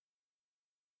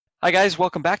Hi, guys.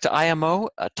 Welcome back to IMO,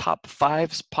 a Top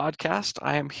Fives podcast.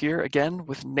 I am here again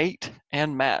with Nate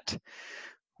and Matt.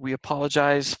 We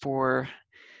apologize for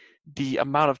the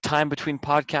amount of time between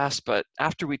podcasts, but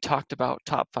after we talked about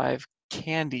top five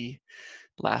candy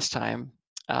last time,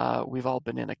 we've all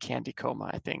been in a candy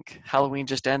coma, I think. Halloween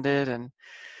just ended, and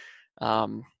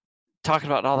um, talking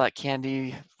about all that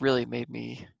candy really made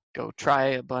me go try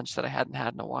a bunch that I hadn't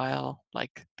had in a while,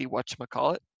 like the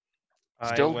whatchamacallit.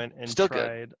 I Still, went and still good.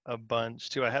 tried a bunch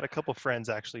too. I had a couple friends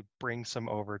actually bring some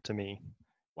over to me.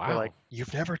 They're like, Wow.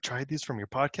 "You've never tried these from your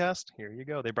podcast? Here you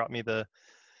go." They brought me the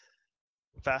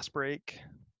Fast Break,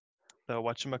 the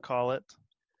whatchamacallit,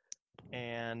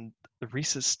 and the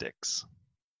Reese's Sticks.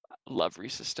 Love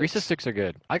Reese's Reese's Sticks. sticks are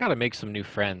good. I gotta make some new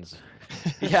friends.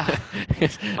 Yeah.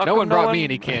 How No come one no brought me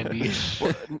any one? candy.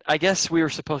 Well, I guess we were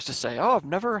supposed to say, "Oh, I've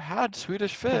never had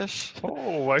Swedish fish."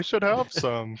 Oh, I should have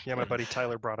some. Yeah, my buddy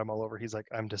Tyler brought them all over. He's like,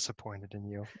 "I'm disappointed in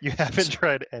you. You haven't So,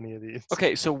 tried any of these."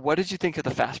 okay, so what did you think of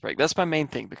the fast break? That's my main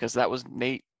thing because that was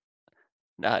Those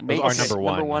are Okay, Nate's number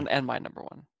number one. one and my number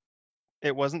one.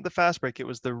 it wasn't the Fast Break. It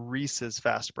was the Reese's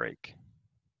Fast Break.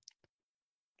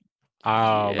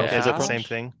 What's Okay, the is that the Yeah. same difference?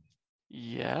 thing?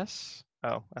 Yes.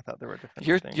 Oh, I thought they were different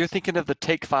You're things. thinking of the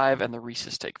Take Five and the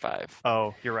Reese's Take Five,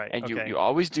 Oh, you're right. and you Okay. you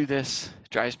always do this.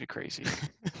 Drives me crazy.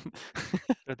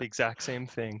 They're the exact same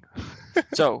thing.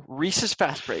 So Reese's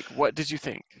Fast Break. What did you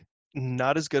think?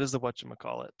 Not as good as the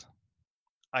whatchamacallit.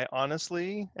 I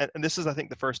honestly, and this is, I think,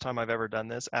 the first time I've ever done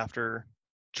this after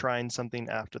trying something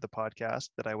after the podcast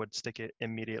that I would stick it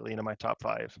immediately into my top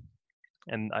five.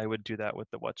 And I would do that with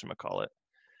the whatchamacallit.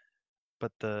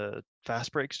 But the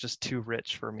Fast Break's just too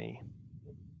rich for me.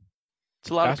 It's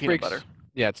a lot of Fast peanut butter. breaks.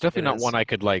 Yeah, it's It definitely not is. one I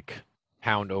could like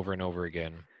pound over and over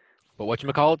again. But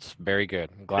whatchamacallit's very good.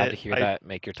 I'm glad It to hear I that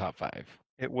make your top five.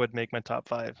 it would make my top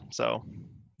five. So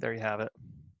there you have it.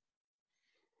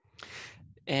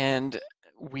 And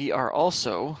we are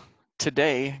also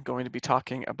today going to be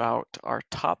talking about our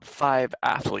top five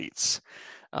athletes.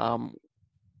 Um,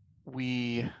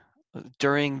 we,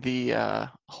 during the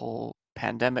whole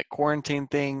pandemic quarantine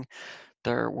thing,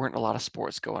 there weren't a lot of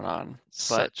sports going on.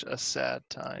 But Such a sad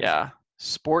time. yeah,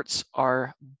 sports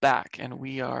are back, and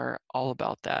we are all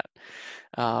about that.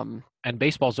 Um, And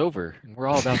baseball's over, and we're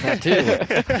all about that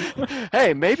too.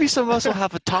 hey, maybe some of us will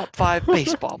have a top five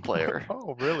baseball player.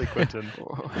 Oh, really, Quentin?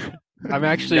 I'm No.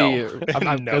 actually,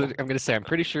 No. I'm gonna say I'm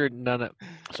pretty sure none of,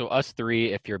 so us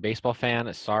three, if you're a baseball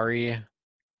fan, sorry,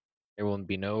 there will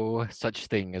be no such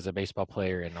thing as a baseball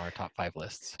player in our top five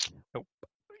lists. Nope.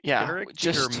 Yeah, Derek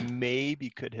Jeter just maybe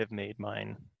could have made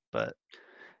mine, but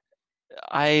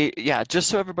yeah, just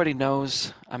so everybody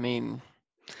knows, I mean,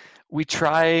 we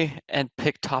try and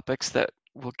pick topics that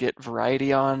will get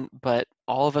variety on, but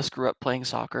all of us grew up playing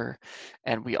soccer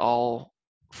and we all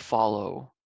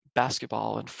follow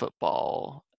basketball and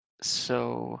football.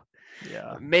 So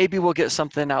yeah. maybe we'll get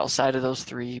something outside of those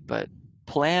three, but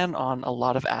plan on a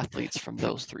lot of athletes from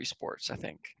those three sports, I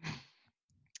think.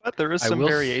 But there is I some will,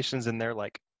 variations in there,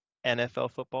 like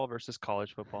NFL football versus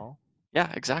college football,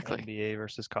 Yeah, exactly. NBA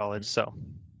versus college. So,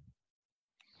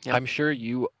 Yep. I'm sure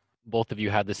both of you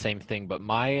had the same thing, but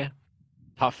my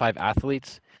top five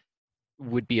athletes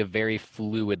would be a very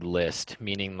fluid list,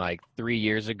 meaning like 3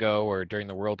 years ago or during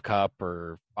the World Cup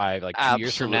or five, like 2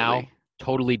 years from now, Absolutely.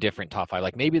 totally different top five.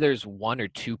 Like maybe there's one or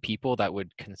two people that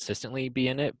would consistently be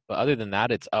in it, but other than that,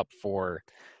 it's up for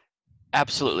just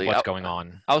Absolutely. what's going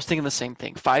on. I was thinking the same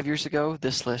thing. 5 years ago,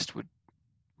 this list would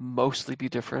mostly be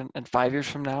different, and 5 years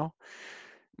from now,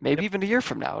 maybe yep. even a year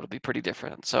from now, it'll be pretty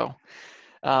different. So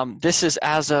this is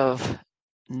as of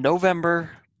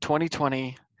November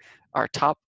 2020, our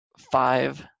top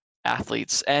five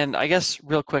athletes. And I guess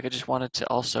real quick, I just wanted to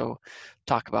also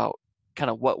talk about kind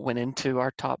of what went into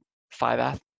our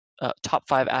five top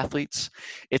five athletes.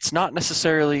 It's not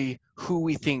necessarily who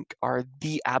we think are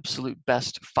the absolute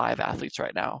best five athletes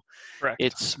right now. Correct.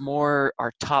 It's more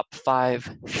our top five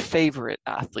favorite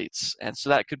athletes. And so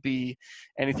that could be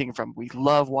anything from we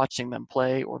love watching them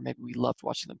play, or maybe we loved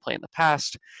watching them play in the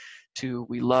past, to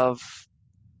we love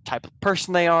type of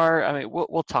person they are. I mean,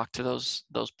 we'll talk to those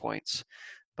points.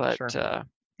 But Sure.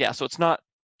 yeah, so it's not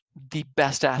the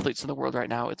best athletes in the world right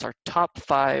now. It's our top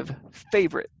five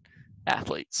favorite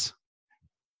athletes.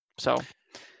 So,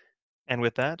 And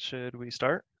with that, should we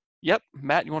start? yep,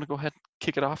 Matt, you want to go ahead and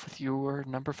kick it off with your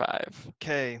number five?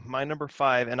 Okay, my number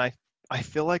five, and I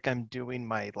feel like I'm doing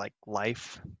my like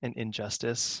life an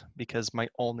injustice because my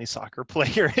only soccer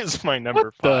player is my What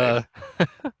number five.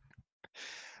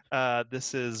 the?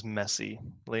 This is Messi.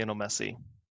 Lionel Messi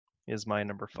is my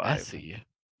number five. Messi.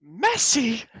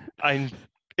 Messi. I'm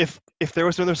if there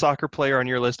was another soccer player on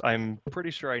your list, I'm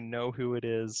pretty sure I know who it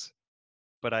is,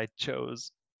 but I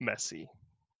chose Messi.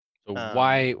 So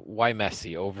why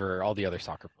Messi over all the other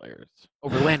soccer players?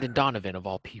 Over Landon Donovan of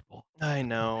all people. I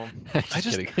know.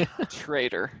 Just kidding.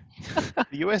 Traitor.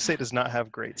 The USA does not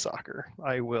have great soccer.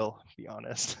 I will be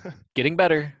honest. Getting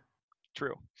better.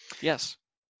 True. Yes.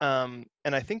 And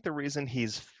I think the reason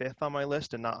he's 5th on my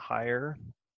list and not higher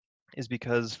is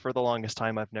because for the longest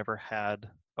time I've never had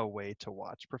a way to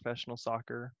watch professional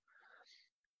soccer.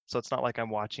 So it's not like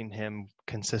I'm watching him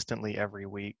consistently every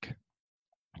week.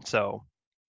 So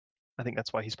I think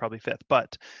that's why he's probably 5th.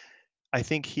 But I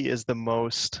think he is the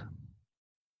most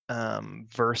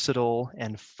versatile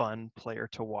and fun player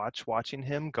to watch. Watching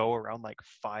him go around like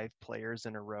 5 players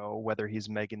in a row, whether he's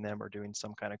megging them or doing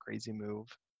some kind of crazy move.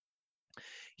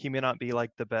 He may not be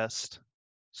like the best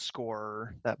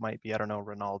scorer. That might be, I don't know,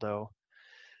 Ronaldo.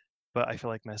 But I feel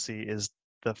like Messi is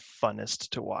the funnest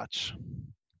to watch.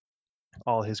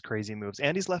 All his crazy moves.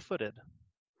 And he's left-footed.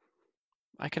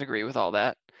 I can agree with all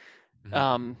that.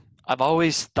 Mhm. I've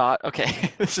always thought,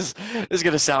 okay, this is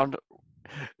going to sound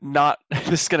not,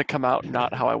 this is going to come out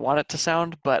not how I want it to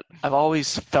sound, but I've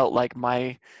always felt like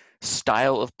my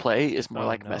style of play is more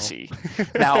like no. Messi.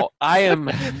 Now, I am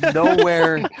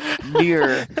nowhere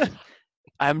near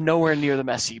I'm nowhere near the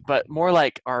Messi, but more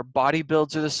like our body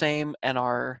builds are the same and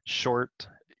our short.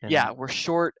 yeah, we're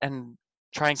short and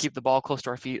try and keep the ball close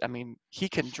to our feet. I mean, he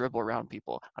can dribble around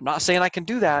people. I'm not saying I can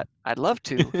do that. I'd love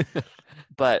to,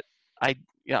 but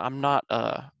I'm not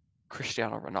a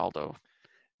Cristiano Ronaldo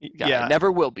guy. Yeah, I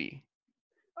never will be.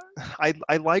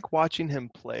 I like watching him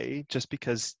play just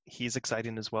because he's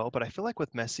exciting as well. But I feel like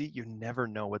with Messi, you never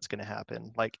know what's going to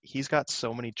happen. Like he's got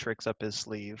so many tricks up his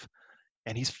sleeve,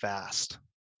 and he's fast.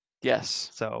 Yes.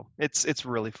 So it's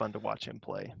really fun to watch him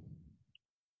play.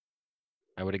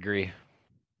 I would agree.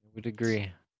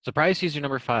 Surprised he's your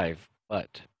number 5,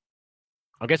 but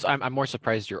I guess I'm more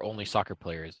surprised your only soccer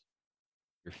player is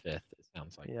your 5th. It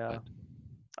sounds like. Yeah. But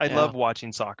I Yeah. love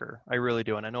watching soccer. I really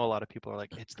do. And I know a lot of people are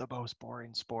like, it's the most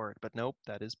boring sport. But nope,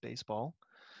 that is baseball.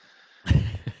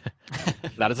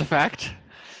 that is a fact.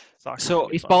 Soccer's So,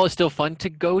 really Baseball fun. is still fun to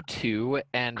go to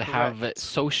and have Correct.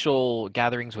 social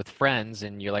gatherings with friends,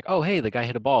 and you're like, oh, hey, the guy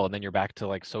hit a ball, and then you're back to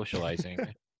like socializing.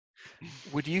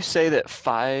 Would you say that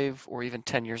 5 or even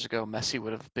 10 years ago, Messi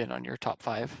would have been on your top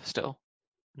 5 still?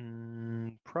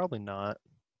 Probably not.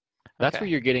 That's Okay. where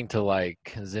you're getting to like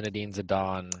Zinedine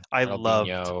Zidane, I loved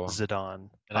Ronaldinho, Zidane.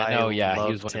 and I know, yeah,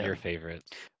 he was loved one of your him. favorites.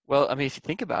 Well, I mean, if you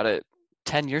think about it,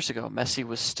 10 years ago, Messi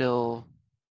was still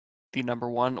the number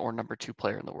 1 or number 2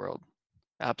 player in the world.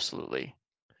 Absolutely.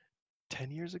 10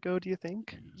 years ago, do you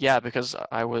think? Yeah, because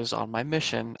I was on my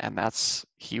mission and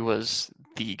he was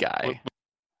the guy.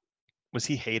 Was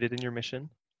he hated in your mission?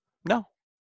 No.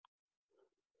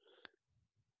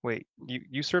 Wait,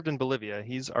 you served in Bolivia.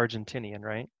 He's Argentinian,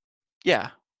 right?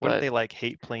 Yeah. Wouldn't But they like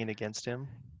hate playing against him?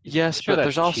 yes, Sure, but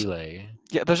that's there's Chile.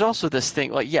 also this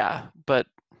thing like but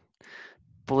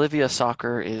Bolivia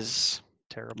soccer is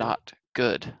Terrible. not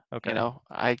good. Okay. You know,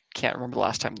 I can't remember the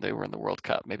last time they were in the World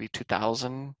Cup, maybe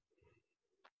 2000.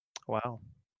 Wow.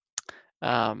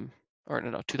 Or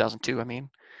no, 2002, I mean.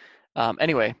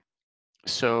 Anyway,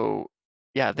 so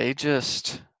yeah, they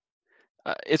just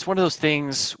it's one of those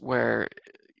things where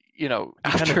You kind of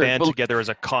after band together as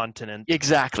a continent.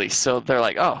 exactly. So they're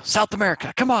like, "Oh, South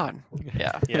America, come on."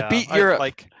 Yeah. Yeah. Beat Europe.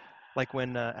 Like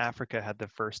when Africa had the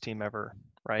first team ever,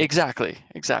 right? Exactly.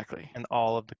 And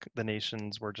all of the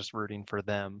nations were just rooting for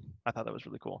them. I thought that was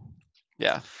really cool.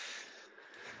 Yeah.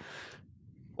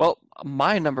 Well,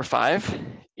 my number 5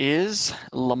 is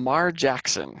Lamar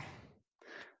Jackson.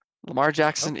 Lamar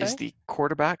Jackson is Okay. the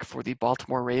quarterback for the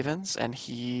Baltimore Ravens, and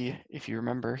he, if you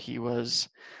remember, he was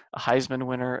a Heisman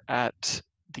winner at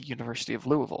the University of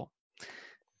Louisville.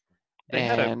 They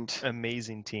had an And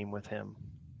amazing team with him.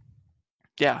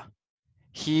 yeah,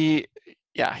 he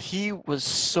was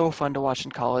so fun to watch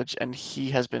in college, and he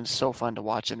has been so fun to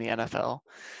watch in the NFL.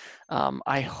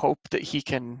 I hope that he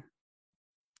can,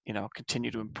 continue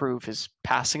to improve his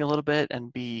passing a little bit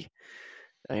and be,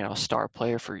 a star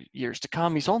player for years to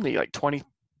come. He's only like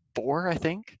 24, I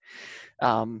think.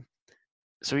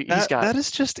 So he's got. That is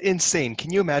just insane.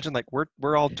 Can you imagine? Like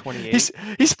we're all 28.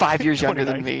 He's 5 years younger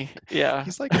than 29. me. Yeah.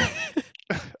 He's like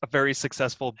a very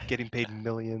successful, getting paid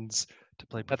millions to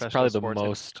play That's professional probably the sports. It's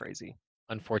most crazy.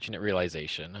 unfortunate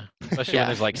realization, especially Yeah. when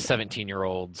there's like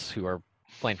 17-year-olds who are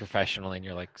playing professionally, and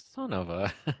you're like, son of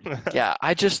a. Yeah,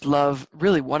 I just love,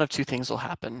 really one of two things will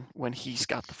happen when he's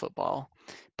got the football.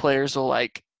 Players will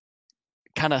like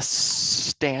kind of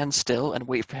stand still and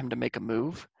wait for him to make a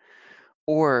move,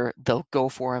 or they'll go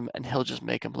for him and he'll just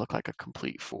make him look like a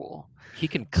complete fool. He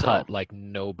can So- cut like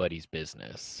nobody's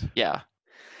business. Yeah.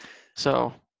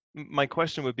 So My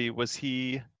question would be, would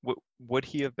he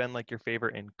have been like your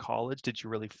favorite in college? Did you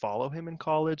really follow him in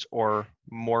college, or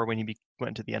more when he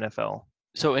went to the NFL?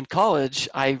 so in college,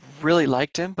 I really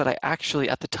liked him, but I actually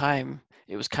at the time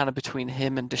it was kind of between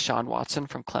him and Deshaun Watson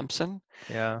from Clemson,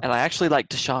 Yeah. and I actually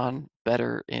liked Deshaun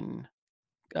better in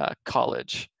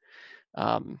college.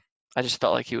 I just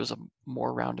felt like he was a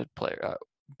more rounded player,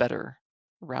 better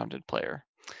rounded player.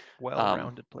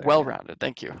 Well-rounded player. Well-rounded,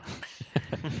 thank you.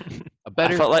 A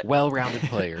better, felt like- well-rounded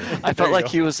player. I There felt you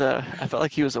like go. I felt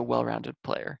like he was a well-rounded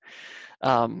player.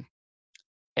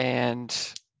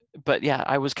 But yeah,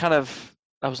 I was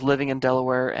living in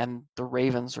Delaware, and the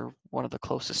Ravens are one of the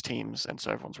closest teams, and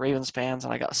so everyone's Ravens fans,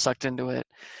 and I got sucked into it.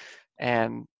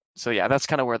 And so yeah, that's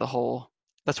kind of where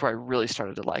that's where I really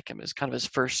started to like him, is kind of his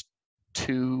first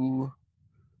 2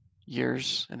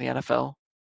 years in the NFL.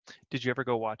 Did you ever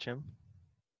go watch him?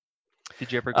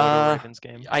 Did you ever go to a Ravens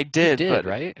game? I You did, did, but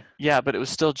right? yeah, but it was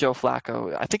still Joe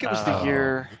Flacco. I think it was the Oh.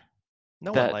 year.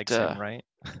 No that, one likes him, right?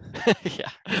 Yeah,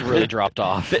 He's really dropped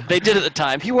off. they did at the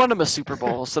time. He won him a Super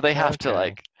Bowl, so they have to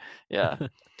Okay. yeah.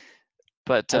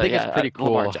 But I think yeah, it's pretty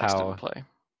Lamar cool Jackson how didn't play.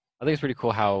 I think it's pretty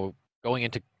cool how going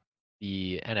into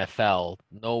the NFL,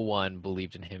 no one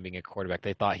believed in him being a quarterback.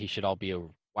 They thought he should all be a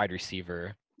wide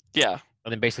receiver. Yeah,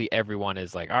 And then basically everyone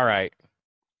is like, all right,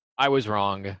 I was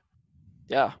wrong.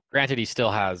 yeah, Granted, he still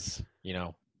has,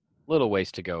 little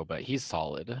ways to go, but he's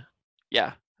solid.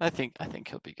 yeah. I think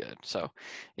he'll be good. So,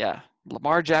 yeah,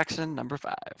 Lamar Jackson, number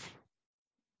 5.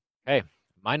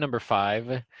 My number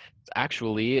 5 is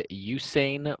actually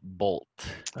Usain Bolt.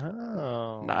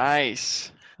 Oh.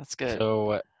 Nice. That's good.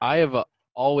 So I have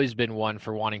always been one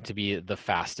for wanting to be the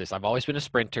fastest. I've always been a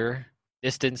sprinter.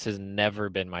 Distance has never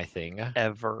been my thing.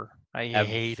 Ever. I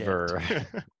hate Ever.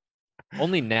 it.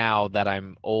 Only now that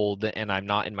I'm old and I'm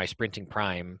not in my sprinting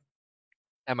prime,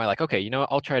 am I like, okay, you know what?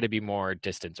 I'll try to be more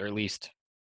distance, or at least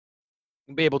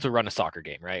be able to run a soccer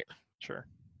game, right? Sure.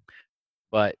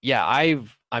 But yeah,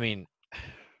 I mean,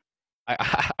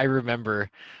 I remember.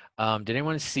 Did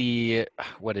anyone see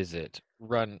what is it?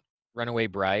 Runaway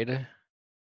Bride?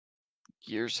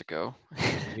 Years ago.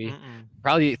 Movie? Mm-mm.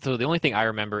 Probably. So the only thing I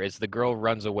remember is the girl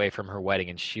runs away from her wedding,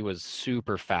 and she was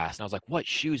super fast. And I was like, "What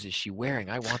shoes is she wearing?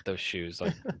 I want those shoes."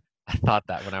 Like, I thought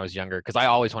that when I was younger, because I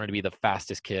always wanted to be the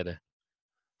fastest kid.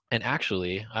 And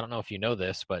actually, I don't know if you know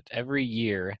this, but every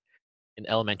year in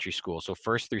elementary school, so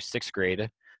 1st through 6th grade,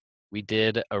 we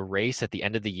did a race at the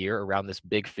end of the year around this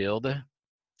big field.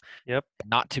 Yep.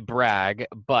 Not to brag,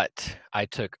 but I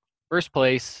took first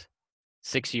place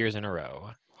 6 years in a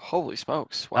row. Holy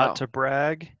smokes! Wow. Not to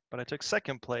brag, but I took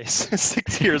second place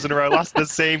 6 years in a row. I lost the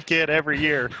same kid every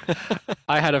year.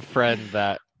 I had a friend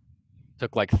that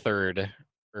took like 3rd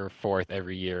or 4th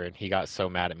every year, and he got so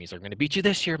mad at me. He's like, "I'm going to beat you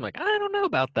this year." I'm like, "I don't know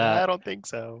about I that." don't think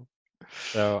so.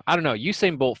 So I don't know.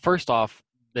 Usain Bolt. First off,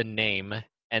 the name,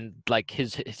 and like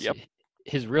Yep.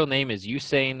 his real name is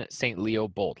Usain St. Leo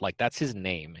Bolt. Like, that's his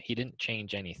name. He didn't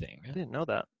change anything. I didn't know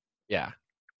that. Yeah.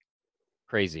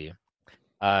 Crazy.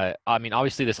 I mean,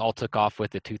 obviously, this all took off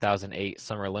with the 2008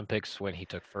 Summer Olympics when he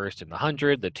took first in the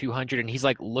 100, the 200, and he's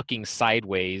like looking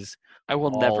sideways, I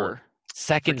will all never.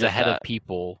 seconds forget ahead of that.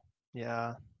 people.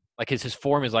 Yeah. Like his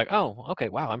form is like, oh, okay,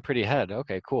 wow, I'm pretty ahead.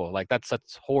 Okay, cool. Like that's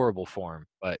horrible form,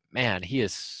 but man, he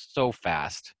is so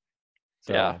fast.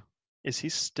 So, Yeah. Is he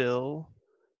still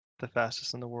the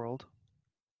fastest in the world?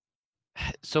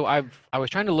 So I was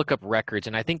trying to look up records,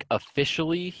 and I think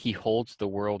officially he holds the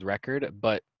world record,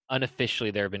 but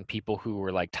unofficially there have been people who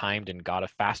were like timed and got a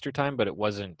faster time, but it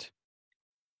wasn't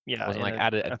Yeah. like in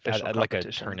at an official like a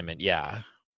competition. tournament. Yeah.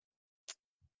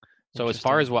 So as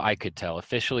far as Interesting. what I could tell,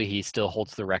 officially he still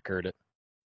holds the record.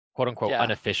 Quote unquote, Yeah.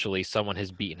 unofficially, someone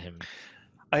has beaten him.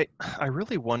 I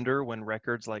really wonder when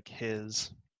records like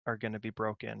his are going to be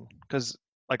broken, because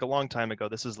like a long time ago,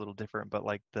 this is a little different, but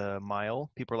like the mile,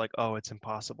 people are like, oh, it's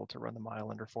impossible to run the mile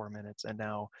under 4 minutes. And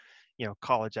now,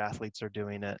 college athletes are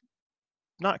doing it,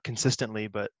 not consistently,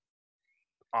 but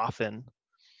often.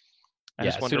 I Yeah,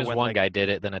 just as wonder soon as when, one like, guy did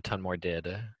it, then a ton more did.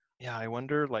 yeah, I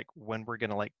wonder like when we're going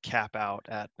to like cap out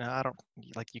at, I don't,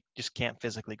 like, you just can't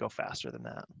physically go faster than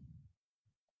that.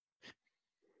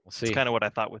 We'll see. It's kind of what I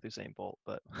thought with Usain Bolt,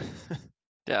 but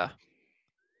Yeah.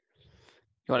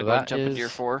 You want to So go ahead and that jump into your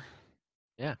is- 4?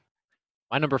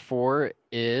 My number 4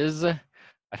 is, I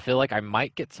feel like I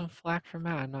might get some flack from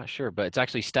that. I'm not sure, but it's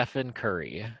actually Stephen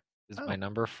Curry is my Oh.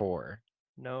 number 4.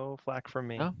 no flack from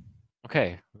me. No?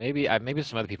 Okay, maybe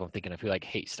some other people I'm thinking of who like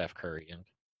hate Steph Curry. And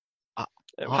How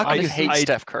can you honestly, hate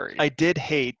Steph Curry? I did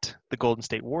hate the Golden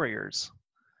State Warriors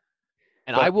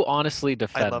And But I will honestly I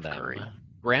defend love them. Curry.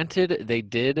 Granted, they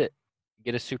did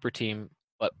get a super team,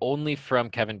 but only from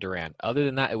Kevin Durant. Other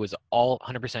than that, it was all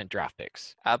 100% draft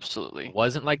picks. It Absolutely.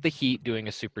 wasn't like the Heat doing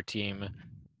a super team.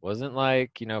 Wasn't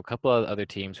like, a couple of other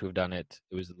teams who have done it.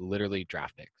 It was literally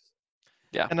draft picks.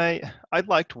 And I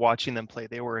liked watching them play.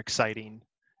 They were exciting,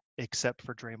 except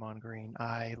for Draymond Green.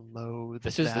 I loathe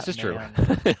This that is true. man.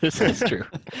 This is true.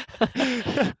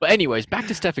 But anyways, back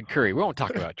to Stephen Curry. We won't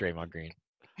talk about Draymond Green.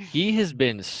 He has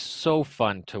been so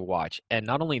fun to watch, and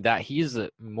not only that, he's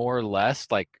more or less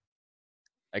like,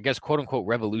 I guess, quote unquote,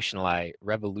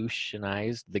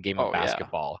 revolutionized the game of Oh, yeah.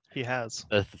 basketball. He has.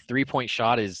 The 3-point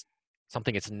shot is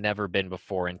something it's never been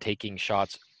before, and taking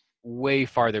shots way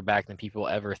farther back than people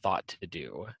ever thought to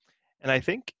do. And I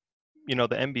think, the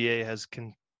NBA has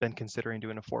been considering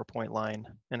doing a 4-point line,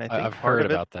 and I think I've part heard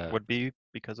of it about that. would be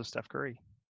because of Steph Curry.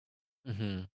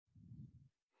 Mm-hmm.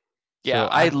 Yeah,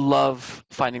 So I love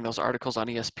finding those articles on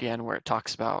ESPN where it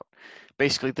talks about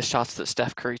basically the shots that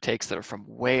Steph Curry takes that are from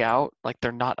way out, like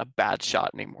they're not a bad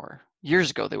shot anymore. Years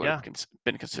ago, they would have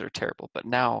been considered terrible, but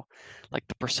now, like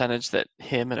the percentage that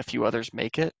him and a few others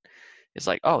make it is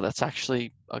like, oh, that's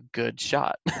actually a good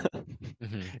shot.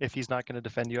 Mhm. If he's not going to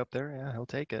defend you up there, yeah, he'll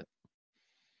take it.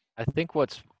 I think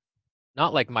what's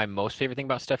not like my most favorite thing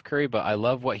about Steph Curry, but I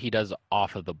love what he does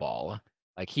off of the ball.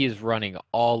 Like he is running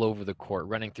all over the court,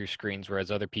 running through screens, whereas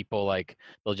other people like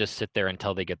they'll just sit there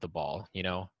until they get the ball,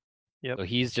 Yep. So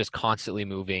he's just constantly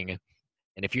moving,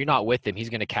 and if you're not with him, he's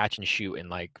gonna catch and shoot in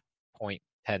like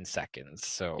 0.10 seconds.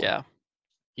 So Yeah.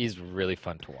 he's really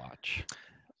fun to watch.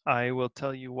 I will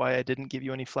tell you why I didn't give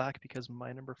you any flack, because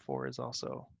my number 4 is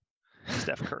also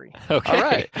Steph Curry. Okay. All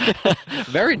right.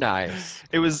 Very nice.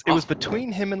 It was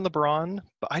between him and LeBron,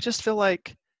 but I just feel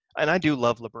like, and I do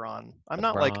love LeBron. I'm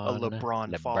not like a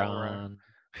LeBron follower,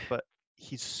 but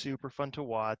he's super fun to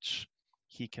watch.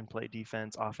 He can play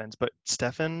defense, offense, but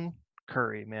Stephen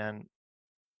Curry, man,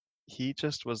 he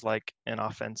just was like an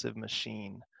offensive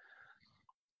machine.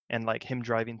 And like him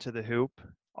driving to the hoop,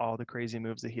 all the crazy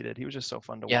moves that he did, he was just so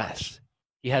fun to watch. Yes.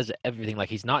 He has everything. Like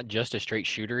he's not just a straight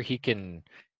shooter.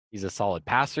 He's a solid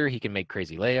passer. He can make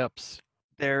crazy layups.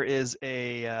 There is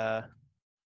I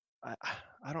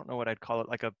don't know what I'd call it,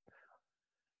 like a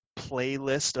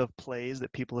playlist of plays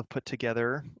that people have put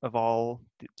together of all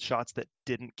the shots that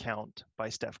didn't count by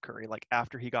Steph Curry. Like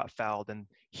after he got fouled and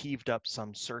heaved up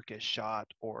some circus shot,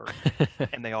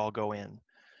 and they all go in,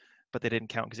 but they didn't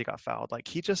count because he got fouled. Like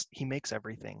he makes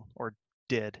everything, or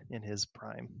did in his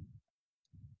prime.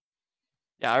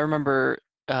 Yeah, I remember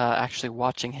actually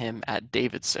watching him at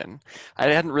Davidson. I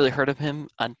hadn't really heard of him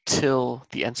until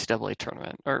the NCAA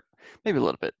tournament, or maybe a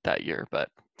little bit that year, but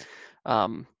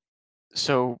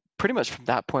so pretty much from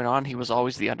that point on, he was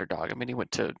always the underdog. I mean, he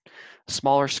went to a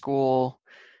smaller school,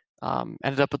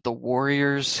 ended up with the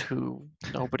Warriors, who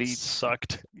nobody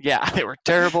sucked. Yeah, they were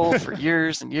terrible for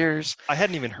years and years. I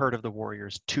hadn't even heard of the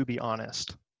Warriors, to be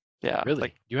honest. Yeah. Really?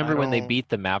 Like, Do you remember when they beat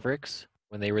the Mavericks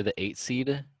when they were the 8th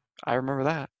seed? I remember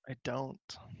that. I don't.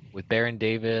 With Baron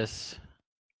Davis.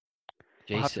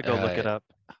 I'll have to go look it up.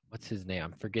 What's his name?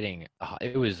 I'm forgetting.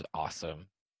 It was awesome.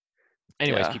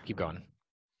 Anyways, Yeah. keep going.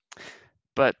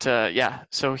 But yeah,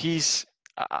 so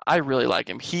I really like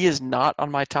him. He is not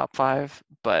on my top 5,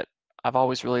 but I've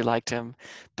always really liked him.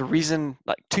 The reason,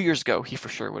 like 2 years ago, he for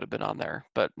sure would have been on there,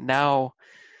 but now,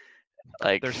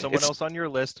 like, There's someone else on your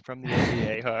list from the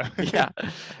NBA, huh? Yeah.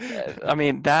 I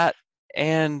mean, that,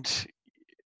 and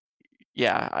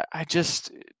yeah, I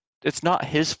just, it's not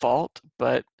his fault,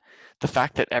 but the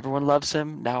fact that everyone loves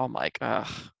him, now I'm like, ugh,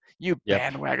 you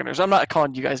bandwagoners. I'm not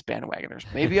calling you guys bandwagoners.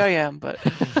 Maybe I am, but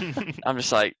I'm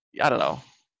just like, I don't know.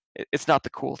 It's not the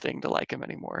cool thing to like him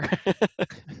anymore.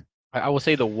 I will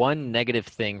say the one negative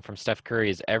thing from Steph Curry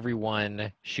is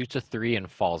everyone shoots a 3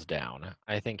 and falls down.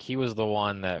 I think he was the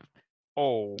one that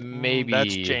maybe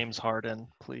that's James Harden,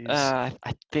 please. I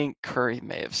think Curry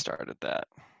may have started that.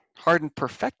 Harden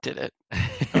perfected it.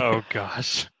 Oh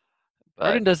gosh. But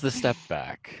Harden does the step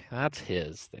back. That's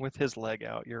his thing. With his leg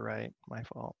out, you're right. My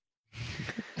fault.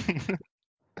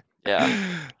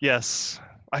 Yeah. Yes.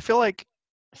 I feel like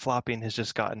flopping has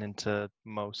just gotten into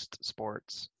most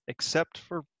sports, except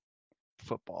for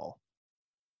football,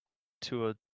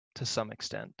 to some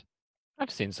extent.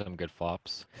 I've seen some good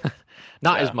flops.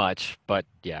 Not as much, but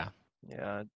yeah.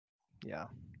 Yeah.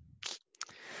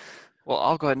 Well,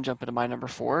 I'll go ahead and jump into my number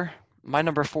 4. My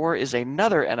number 4 is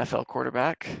another NFL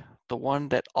quarterback, the one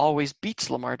that always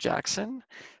beats Lamar Jackson,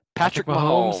 Patrick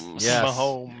Mahomes. Yes.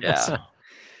 Mahomes. Yeah.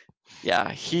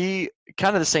 Yeah, he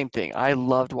kind of the same thing. I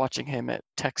loved watching him at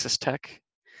Texas Tech.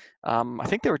 I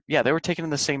think they were taken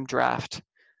in the same draft.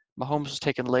 Mahomes was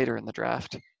taken later in the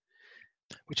draft.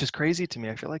 which is crazy to me.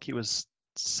 I feel like he was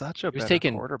such a He was better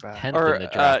taken quarterback. 10th in Or the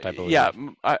draft, I believe. yeah,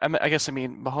 I guess I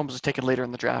mean Mahomes was taken later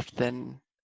in the draft than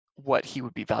what he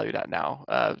would be valued at now.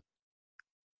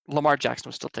 Lamar Jackson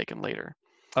was still taken later,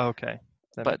 Okay,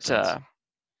 that makes but sense.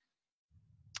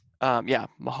 yeah,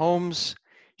 Mahomes,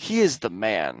 he is the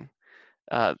man.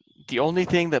 The only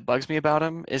thing that bugs me about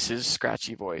him is his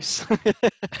scratchy voice.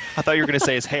 I thought you were going to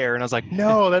say his hair, and I was like,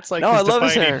 no, that's like No, I his love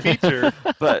his defining hair. feature.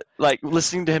 But like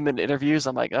listening to him in interviews,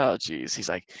 I'm like, oh geez. He's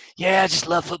like, yeah, I just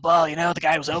love football. You know, the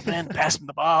guy was opening, passing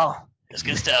the ball. It's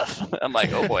good stuff. I'm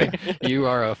like, oh boy. You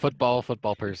are a football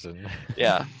person.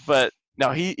 Yeah, but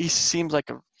no, he seems like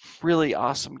a really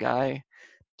awesome guy.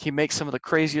 He makes some of the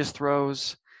craziest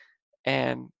throws,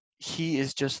 and he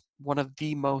is just one of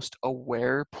the most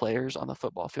aware players on the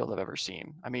football field I've ever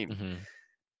seen. I mean, Hmm.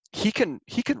 he can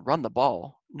run the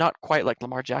ball, not quite like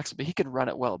Lamar Jackson, but he can run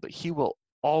it well. But he will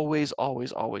always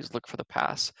look for the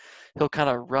pass. He'll kind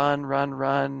of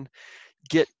run,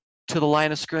 get to the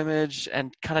line of scrimmage,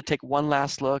 and kind of take one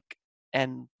last look,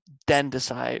 and then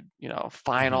decide,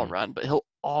 fine, I'll Hmm. run. But he'll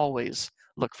always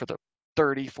look for the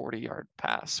 30, 40-yard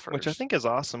pass Which I first. think is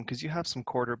awesome because you have some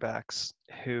quarterbacks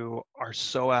who are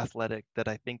so athletic that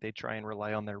I think they try and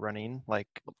rely on their running, like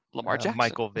Lamar Jackson.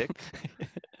 Michael Vick.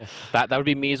 That would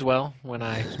be me as well when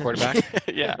I was quarterback.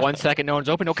 Yeah. 1 second, no one's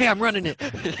open. Okay, I'm running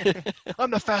it. I'm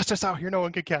the fastest out here. No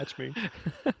one can catch me.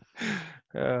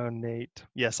 Oh, Nate.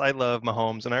 Yes, I love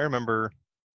Mahomes. And I remember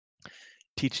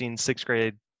teaching sixth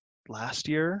grade last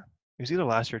year. It was either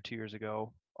last year or 2 years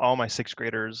ago. All my sixth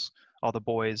graders, all the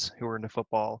boys who were into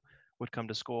football, would come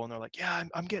to school and they're like, yeah,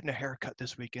 I'm getting a haircut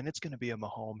this weekend. It's going to be a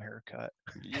Mahomes haircut.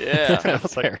 Yeah. I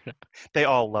was like, Fair enough. they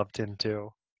all loved him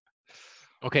too.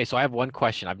 Okay, so I have one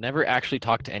question. I've never actually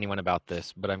talked to anyone about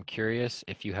this, but I'm curious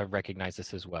if you have recognized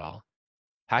this as well.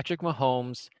 Patrick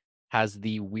Mahomes has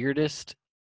the weirdest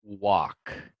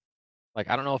walk. Like,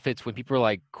 I don't know if it's when people are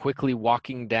like quickly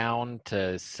walking down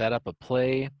to set up a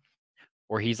play,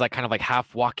 or he's like kind of like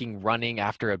half walking, running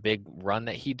after a big run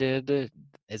that he did.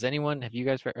 Have you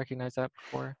guys recognized that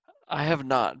before? I have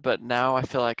not, but now I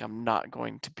feel like I'm not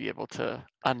going to be able to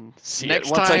unsee it Next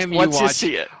time you once you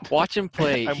see it. watch him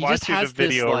play. I'm He just watching the has this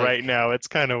video like right now. It's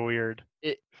kind of weird.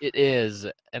 it is,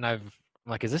 and I'm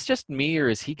like, is this just me or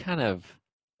is he kind of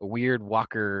a weird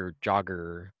walker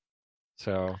jogger?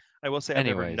 So, I will say I've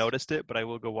never anyways, noticed it, but I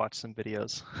will go watch some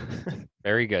videos.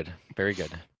 very good, very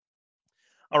good.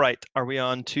 All right, are we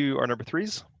on to our number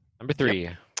threes? Number 3.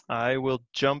 I will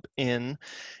jump in,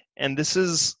 and this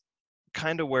is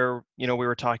kind of where we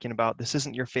were talking about this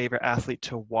isn't your favorite athlete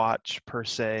to watch per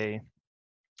se,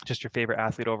 just your favorite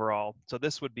athlete overall. So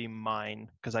this would be mine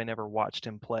because I never watched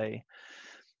him play,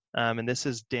 and this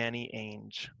is Danny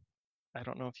Ainge. I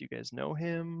don't know if you guys know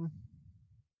him.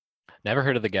 Never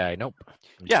heard of the guy. Nope. I'm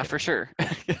just Yeah, kidding. for sure.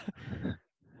 The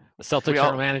Celtics We all-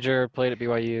 general manager, played at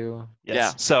BYU. Yes.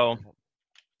 Yeah. So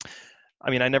I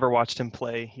mean, I never watched him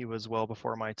play. He was well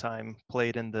before my time.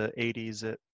 Played in the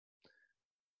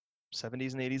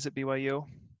 70s and 80s at BYU,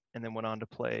 and then went on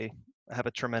to have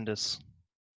a tremendous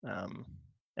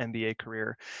NBA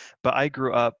career. But I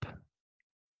grew up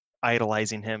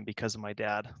idolizing him because of my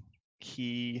dad.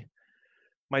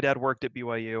 My dad worked at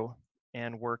BYU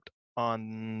and worked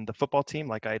on the football team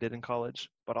like I did in college,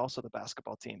 but also the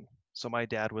basketball team. So my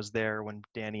dad was there when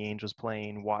Danny Ainge was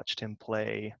playing, watched him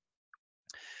play.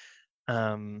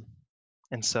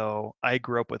 And so I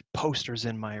grew up with posters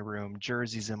in my room,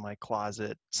 jerseys in my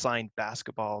closet, signed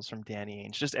basketballs from Danny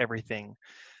Ainge, just everything.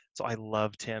 So I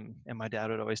loved him. And my dad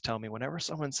would always tell me, whenever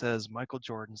someone says Michael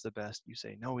Jordan's the best, you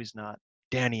say, no, he's not.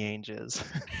 Danny Ainge is.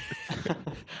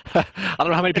 I don't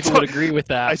know how many people so would agree with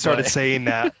that. I started but- saying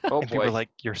that, Oh and people were boy. like,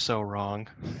 you're so wrong.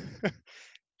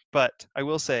 But I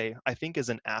will say, I think as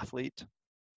an athlete,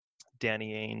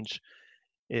 Danny Ainge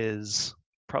is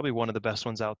probably one of the best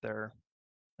ones out there.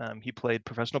 He played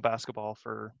professional basketball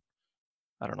for,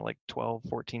 I don't know, like 12,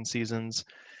 14 seasons.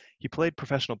 He played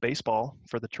professional baseball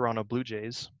for the Toronto Blue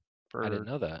Jays I didn't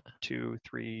for know that. 2,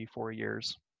 3, 4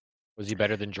 years. Was he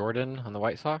better than Jordan on the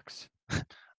White Sox?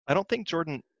 I don't think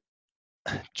Jordan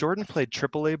played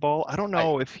AAA ball. I don't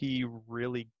know if he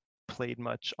really played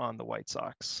much on the White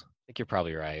Sox. I think you're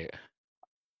probably right.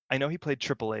 I know he played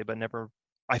AAA, but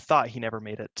I thought he never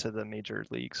made it to the major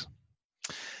leagues.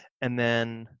 And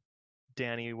then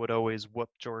Danny would always whoop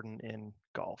Jordan in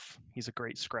golf. He's a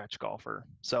great scratch golfer.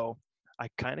 So I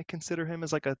kind of consider him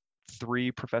as like a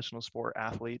 3 professional sport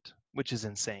athlete, which is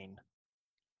insane.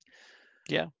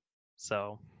 Yeah.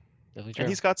 So, Definitely true. and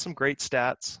he's got some great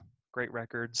stats, great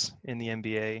records in the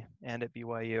NBA and at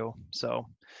BYU. So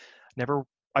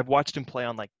I've watched him play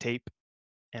on like tape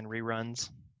and reruns.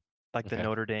 like the Okay.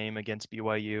 Notre Dame against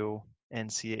BYU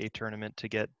NCAA tournament to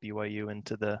get BYU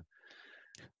into the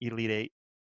Elite Eight.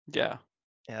 Yeah.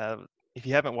 If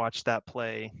you haven't watched that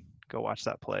play, go watch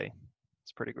that play.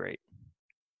 It's pretty great.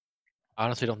 I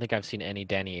honestly don't think I've seen any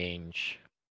Danny Ainge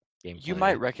gameplay. You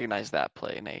might recognize that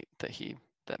play, Nate,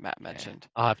 that Matt Okay. mentioned.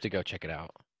 I'll have to go check it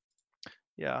out.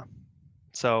 Yeah.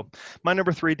 So my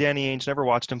number 3, Danny Ainge. Never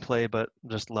watched him play, but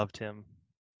just loved him,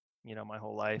 my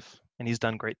whole life. And he's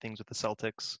done great things with the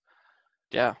Celtics.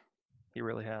 Yeah. He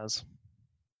really has.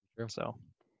 True. So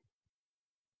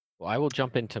Well, I will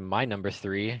jump into my number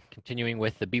 3, continuing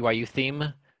with the BYU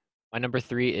theme. My number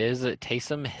 3 is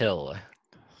Taysom Hill.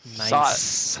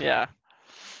 nice. Yeah.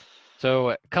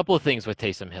 So a couple of things with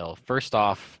Taysom Hill. First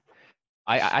off,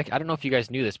 I don't know if you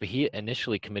guys knew this, but he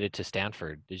initially committed to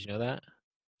Stanford. Did you know that?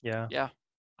 Yeah. Yeah.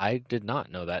 I did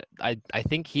not know that. I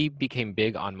think he became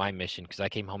big on my mission because I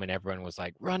came home and everyone was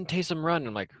like, "Run, Taysom, run!"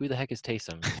 I'm like, "Who the heck is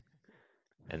Taysom?"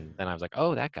 And then I was like,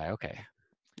 "Oh, that guy. Okay."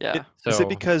 Yeah. Was So it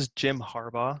because Jim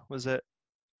Harbaugh was it?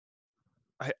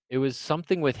 it was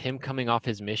something with him coming off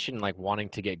his mission, like wanting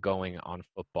to get going on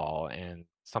football, and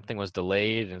something was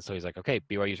delayed, and so he's like, "Okay,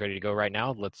 BYU's ready to go right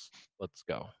now. Let's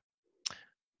go."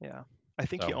 Yeah. I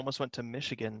think he So- almost went to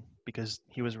Michigan because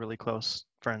he was really close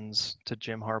friends to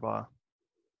Jim Harbaugh.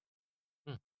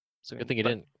 Good thing he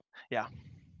didn't. yeah.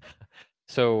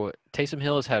 So Taysom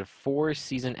Hill has had 4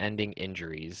 season-ending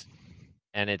injuries,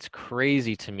 and it's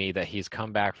crazy to me that he's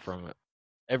come back from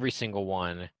every single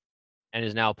one and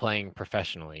is now playing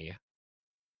professionally.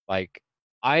 Like,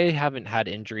 I haven't had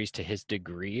injuries to his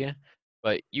degree,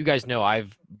 but you guys know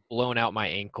I've blown out my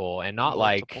ankle, and not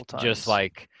like Multiple just times.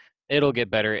 like it'll get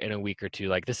better in a week or two.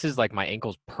 Like, this is like my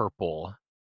ankle's purple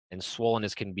and swollen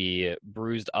as can be,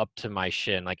 bruised up to my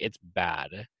shin. Like, it's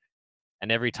bad.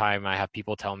 And every time I have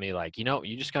people tell me, like, you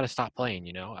just got to stop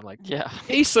playing, I'm like, Yeah.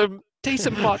 Taysom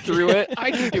fought through it. I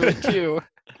can do it too.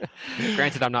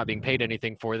 Granted, I'm not being paid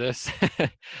anything for this,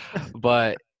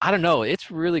 but I don't know. It's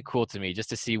really cool to me just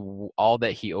to see all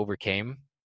that he overcame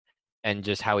and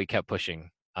just how he kept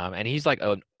pushing. And he's like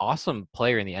an awesome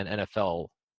player in the NFL.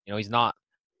 He's not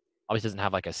obviously doesn't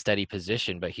have like a steady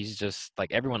position, but he's just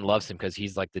like everyone loves him because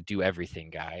he's like the do everything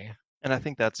guy. And I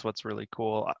think that's what's really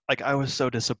cool. Like I was so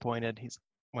disappointed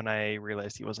when I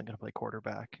realized he wasn't going to play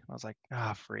quarterback. I was like,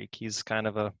 freak. He's kind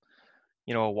of a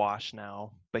wash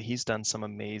now, but he's done some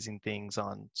amazing things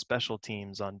on special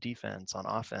teams, on defense, on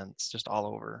offense, just all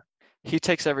over. He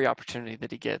takes every opportunity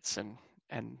that he gets and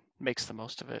makes the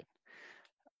most of it.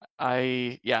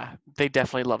 They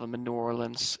definitely love him in New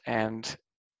Orleans, and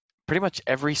pretty much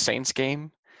every Saints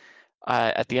game,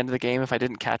 at the end of the game, if I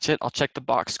didn't catch it, I'll check the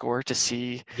box score to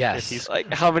see Yes, if he's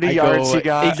like how many I yards go, he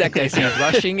got. exactly. I see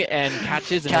rushing and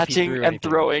catches, and if he catching threw and anything.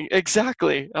 throwing.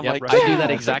 Exactly. I'm Yep, like, I do that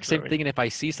yeah. exact same Throwing. thing, and if I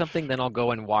see something, then I'll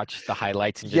go and watch the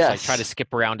highlights and just like try to Yes.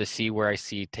 skip around to see where I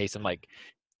see Taysom. Like,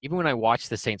 even when I watch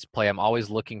the Saints play, I'm always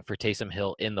looking for Taysom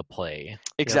Hill in the play.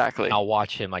 Exactly. And I'll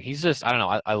watch him. Like, he's just, I don't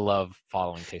know. I love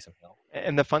following Taysom Hill.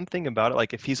 And the fun thing about it,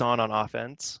 like if he's on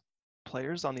offense,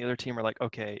 players on the other team are like,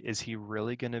 okay, is he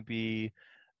really going to be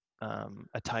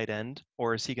a tight end,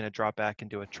 or is he going to drop back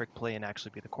and do a trick play and actually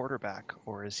be the quarterback,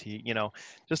 or is he,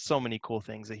 just so many cool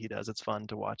things that he does. It's fun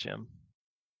to watch him.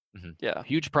 Mm-hmm. Yeah.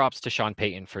 Huge props to Sean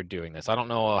Payton for doing this. I don't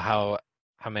know how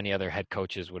many other head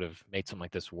coaches would have made something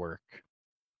like this work.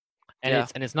 And Yeah.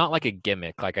 it's not like a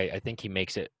gimmick. Like I think he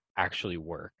makes it actually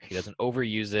work. He doesn't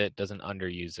overuse it, doesn't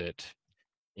underuse it.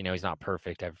 He's not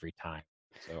perfect every time.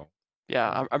 So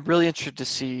Yeah, I'm really interested to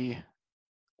see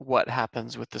what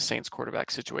happens with the Saints quarterback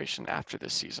situation after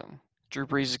this season. Drew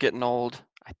Brees is getting old.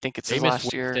 I think it's his Jameis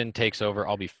last year. Winston takes over,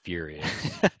 I'll be furious.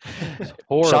 Sean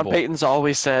Horrible. Payton's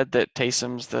always said that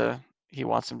Taysom's he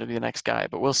wants him to be the next guy,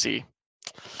 but we'll see.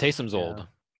 Taysom's Yeah. old.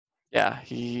 Yeah,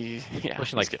 he's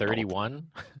Pushing like getting old. 31.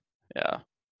 Yeah.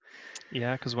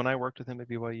 Yeah, because when I worked with him at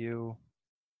BYU,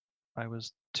 I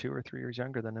was 2 or 3 years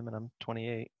younger than him, and I'm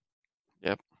 28.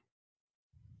 Yep.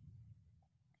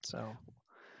 So.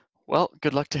 Well,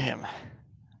 good luck to him.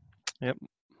 Yep.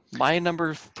 My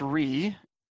number 3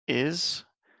 is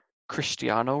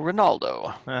Cristiano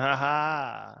Ronaldo,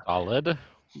 Solid.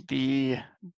 the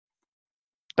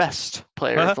best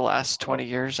player of the last 20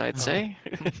 years, I'd say.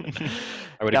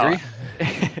 I would No, agree.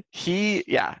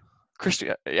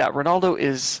 Ronaldo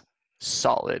is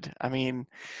solid. I mean,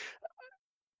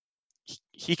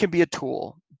 he can be a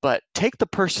tool, but take the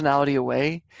personality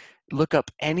away. Look up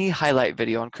any highlight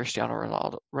video on Cristiano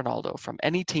Ronaldo from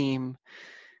any team,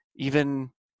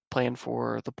 even playing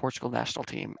for the Portugal national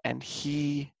team, and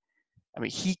he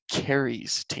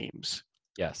carries teams.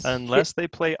 Yes. Unless they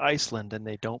play Iceland and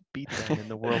they don't beat them in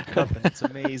the World Cup, and it's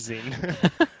amazing.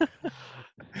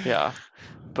 Yeah,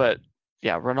 but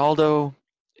yeah, Ronaldo.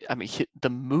 I mean, the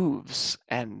moves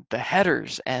and the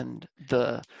headers and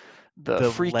the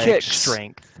The free leg kicks.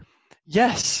 strength.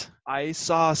 Yes. I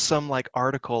saw some like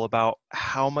article about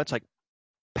how much like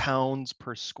pounds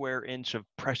per square inch of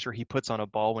pressure he puts on a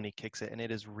ball when he kicks it, and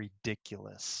it is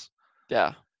ridiculous.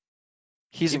 Yeah.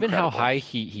 He's Even how incredible. high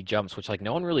he jumps, which like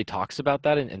no one really talks about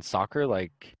that in soccer,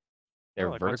 like No, their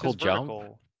like what's vertical his jump.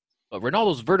 vertical? But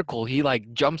Ronaldo's vertical, he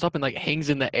like jumps up and like hangs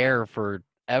in the air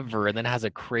forever and then has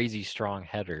a crazy strong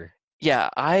header. Yeah,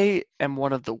 I am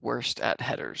one of the worst at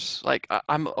headers. Like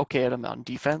I'm okay at them on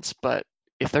defense, but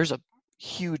if there's a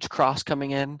huge cross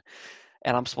coming in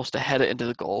and I'm supposed to head it into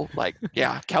the goal, like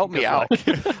yeah, count me Good out.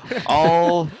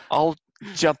 luck. I'll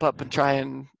jump up and try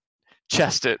and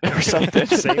chest it or something.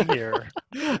 Same here.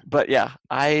 But yeah,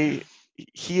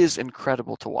 he is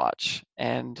incredible to watch,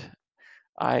 and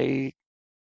I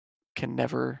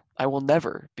I will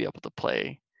never be able to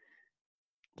play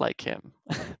like him.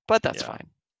 But that's Yeah, fine.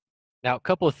 Now, a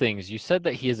couple of things. You said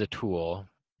that he is a tool,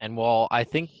 and while I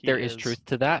think he there is is. truth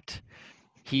to that,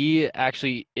 he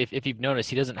actually, if you've noticed,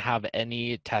 he doesn't have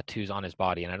any tattoos on his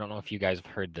body, and I don't know if you guys have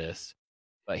heard this,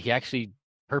 but he actually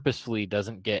purposefully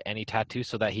doesn't get any tattoos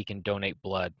so that he can donate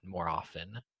blood more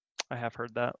often, I have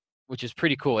heard that. which is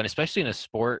pretty cool. And especially in a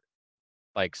sport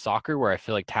like soccer, where I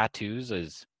feel like tattoos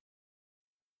is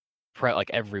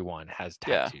like everyone has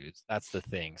Yeah. tattoos. That's the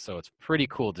thing. So it's pretty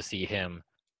cool to see him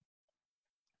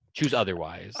choose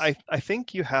otherwise. I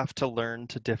think you have to learn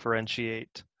to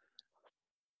differentiate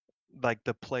like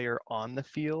the player on the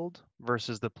field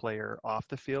versus the player off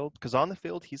the field, because on the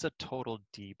field he's a total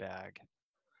D-bag.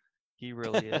 He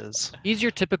really is. He's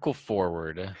your typical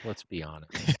forward, let's be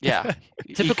honest. Yeah.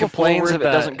 He Typical complains forward if it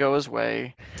that doesn't go his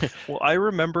way. Well, I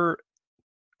remember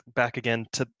back again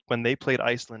to when they played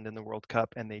Iceland in the World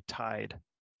Cup and they tied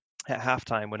at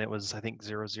halftime when it was, I think,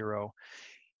 0-0.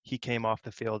 He came off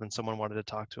the field and someone wanted to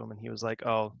talk to him and he was like,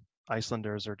 "Oh,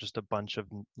 Icelanders are just a bunch of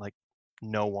like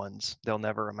no ones. They'll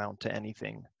never amount to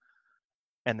anything."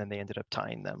 And then they ended up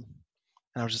tying them.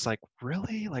 And I was just like,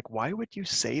 "Really? Like why would you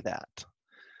say that?"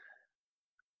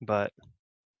 But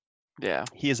Yeah.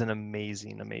 he is an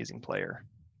amazing, amazing player.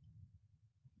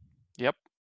 Yep.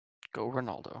 Go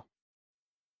Ronaldo.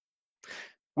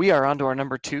 We are on to our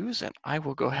number twos, and I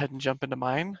will go ahead and jump into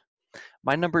mine.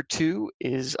 My number two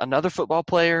is another football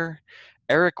player,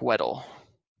 Eric Weddle.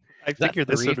 I is that figured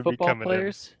this 3 would be football coming in.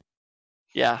 players?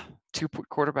 Yeah, two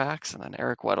quarterbacks, and then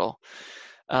Eric Weddle.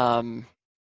 Um,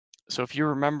 so if you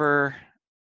remember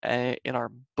in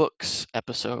our books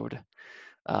episode,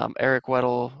 Eric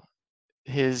Weddle,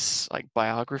 his like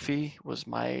biography was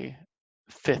my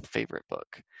fifth favorite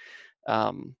book.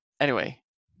 Anyway,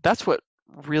 that's what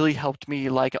really helped me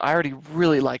like. I already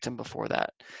really liked him before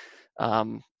that.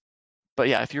 But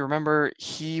yeah, if you remember,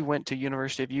 he went to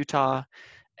University of Utah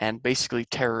and basically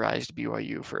terrorized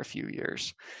BYU for a few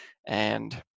years,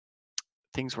 and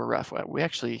things were rough. BYU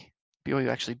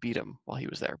actually beat him while he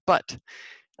was there, but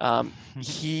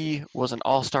he was an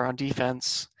all-star on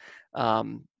defense.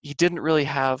 He didn't really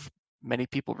have many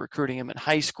people recruiting him in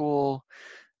high school.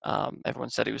 Everyone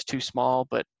said he was too small,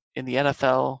 but in the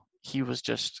NFL, he was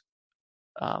just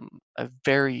a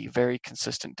very, very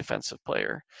consistent defensive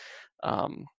player.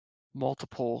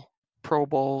 Multiple Pro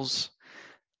Bowls,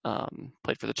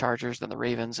 played for the Chargers, then the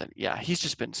Ravens, and yeah, he's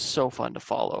just been so fun to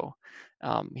follow.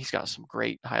 He's got some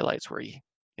great highlights where he,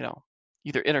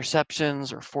 either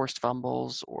interceptions or forced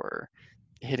fumbles or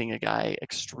hitting a guy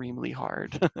extremely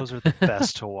hard. Those are the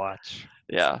best to watch.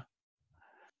 Yeah.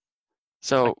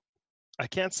 So I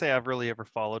can't say I've really ever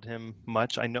followed him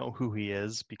much. I know who he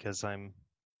is because I'm,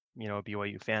 a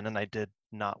BYU fan, and I did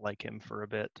not like him for a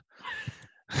bit.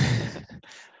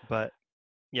 But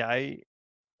yeah,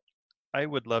 I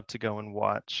would love to go and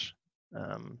watch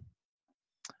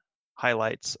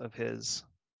highlights of his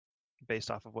based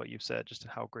off of what you've said, just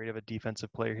how great of a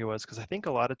defensive player he was. Because I think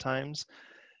a lot of times,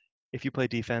 if you play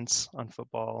defense on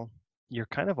football, you're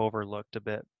kind of overlooked a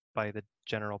bit by the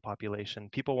general population.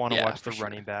 People want to yeah, watch for the sure.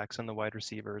 running backs and the wide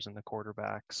receivers and the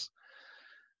quarterbacks,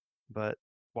 but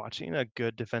watching a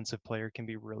good defensive player can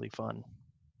be really fun.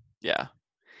 Yeah.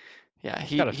 Yeah,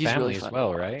 He's got a he's really family as fun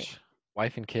well, to right? watch.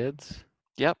 Wife and kids?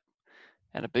 Yep.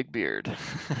 And a big beard.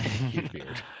 Huge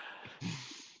beard.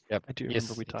 Yep. I do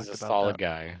remember we He's talked a about solid that.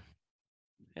 guy.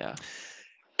 Yeah.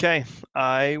 Okay,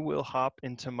 I will hop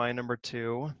into my number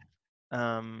two.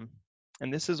 And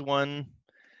this is one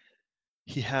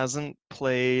he hasn't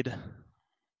played.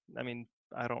 I mean,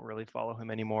 I don't really follow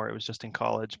him anymore. It was just in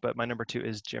college. But my number two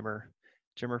is Jimmer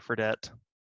Fredette,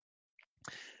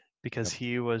 because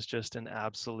he was just an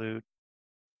absolute,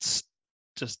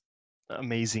 just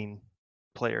amazing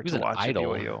player He was to an watch at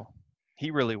idol. BYU.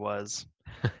 He really was.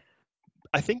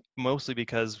 I think mostly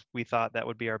because we thought that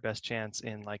would be our best chance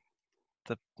in like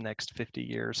the next 50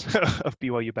 years of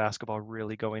BYU basketball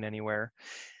really going anywhere.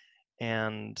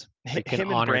 And Like an him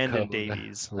and honor Brandon code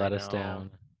Davies, I let us know,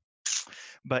 down.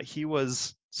 but he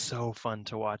was so fun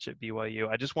to watch at BYU.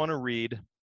 I just want to read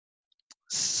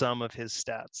some of his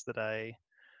stats that I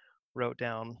wrote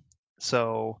down.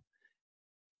 So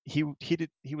he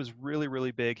was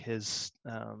really big his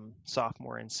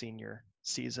sophomore and senior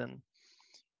season.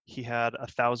 He had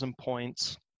 1,000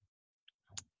 points,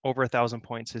 over 1,000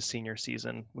 points his senior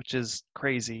season, which is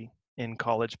crazy in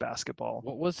college basketball.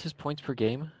 What was his points per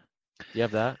game? Do you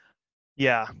have that?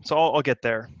 Yeah, so I'll get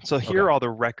there. So here Okay. are all the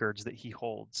records that he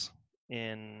holds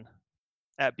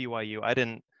at BYU. I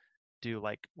didn't do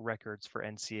like records for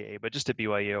NCAA, but just at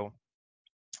BYU,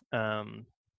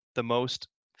 the most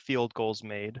field goals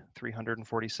made,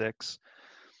 346.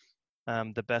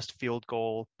 The best field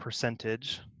goal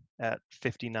percentage at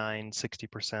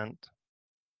 59-60%.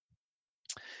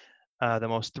 The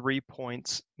most 3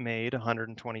 points made,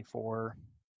 124.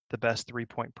 The best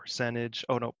 3-point percentage.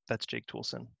 Oh no, that's Jake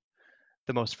Toulson.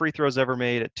 The most free throws ever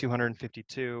made at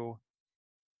 252.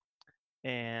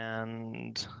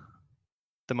 And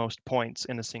the most points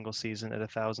in a single season at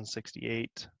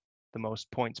 1,068. The most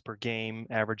points per game,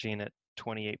 averaging at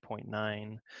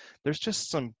 28.9. There's just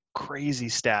some crazy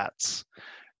stats.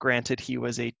 Granted, he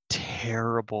was a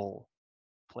terrible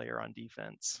player on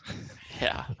defense.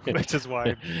 Yeah. Which is why I'm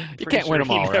You pretty can't sure win them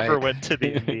he all, never right? went to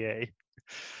the NBA.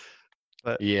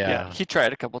 But Yeah. He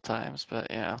tried a couple times, but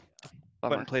yeah. went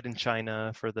Bummer. and played in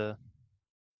China for the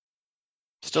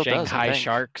Still does, I Shanghai think.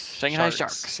 Sharks. Shanghai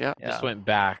Sharks, yeah. Just went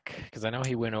back because I know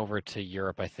he went over to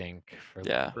Europe, I think.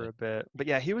 Yeah. for a bit. But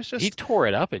yeah, he was He just tore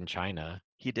it up in China,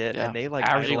 he did, Yeah. and they like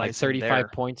averaging like idolized him 35 there.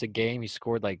 points a game. He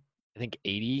scored like I think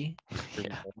 80 or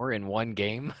Yeah. more in one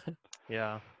game.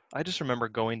 Yeah. I just remember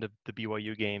going to the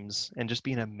BYU games and just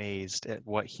being amazed at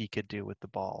what he could do with the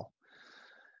ball.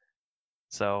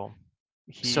 So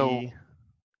So he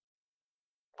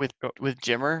with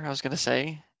Jimmer, I was gonna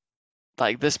say,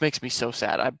 like this makes me so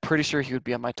sad. I'm pretty sure he would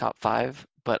be on my top 5,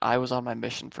 but I was on my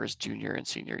mission for his junior and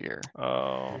senior year.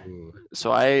 Ooh.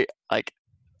 So I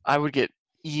would get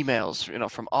emails,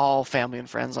 from all family and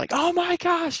friends like, "Oh my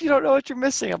gosh, you don't know what you're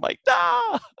missing." I'm like,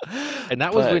 "Nah." And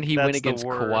that was But when he went that's the against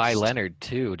Kawhi worst. Leonard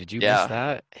too. Did you miss yeah,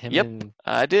 that? Him yep, and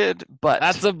I did. But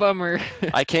that's a bummer.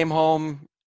 I came home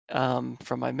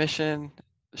from my mission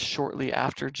shortly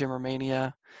after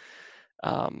Jimmermania,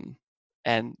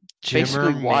 and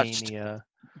Jimmermania.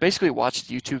 basically watched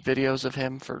YouTube videos of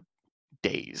him for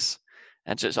days,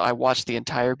 and just I watched the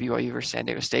entire BYU versus San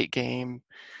Diego State game.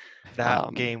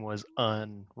 That game was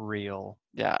unreal.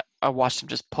 Yeah, I watched him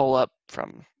just pull up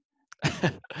from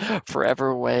forever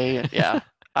away, and yeah,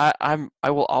 I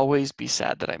will always be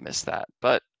sad that I missed that,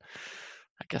 but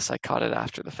I guess I caught it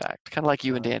after the fact, kind of like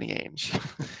you and Danny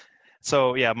Ainge.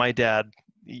 So yeah, my dad,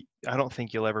 I don't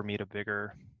think you'll ever meet a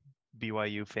bigger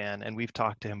BYU fan, and we've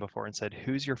talked to him before and said,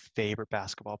 "Who's your favorite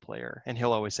basketball player?" And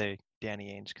he'll always say Danny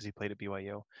Ainge because he played at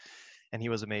BYU, and he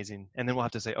was amazing. And then we'll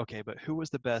have to say, "Okay, but who was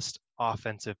the best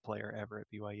offensive player ever at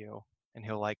BYU?" And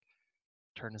he'll like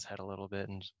turn his head a little bit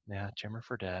and yeah, Jimmer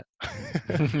Fredette.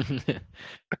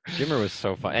 Jimmer was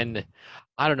so fun, and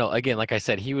I don't know. Again, like I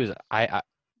said, he was I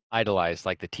idolized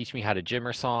like the "Teach Me How to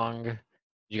Jimmer" song. Did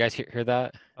you guys hear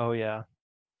that? Oh yeah,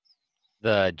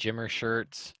 The Jimmer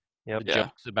shirts, yep. the Yeah.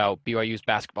 jokes about BYU's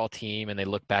basketball team, and they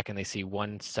look back and they see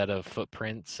one set of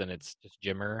footprints, and it's just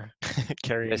Jimmer. You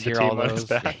Carrying guys the hear team all on his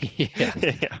those? back. Yeah,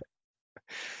 Yeah.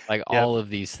 like Yep. all of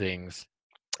these things.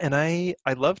 And I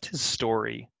loved his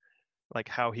story, like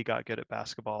how he got good at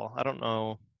basketball. I don't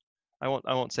know. I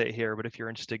won't say it here, but if you're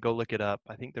interested, go look it up.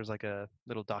 I think there's like a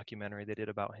little documentary they did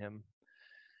about him.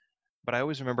 But I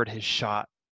always remembered his shot,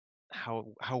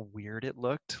 how weird it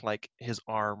looked, like his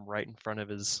arm right in front of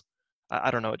his.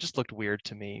 I don't know. It just looked weird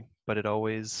to me, but it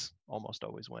almost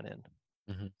always went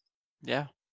in. Yeah.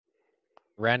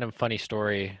 Random funny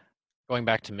story. Going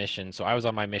back to mission. So I was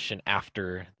on my mission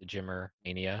after the Jimmer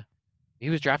mania. He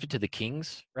was drafted to the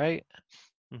Kings, right?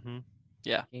 Mm-hmm.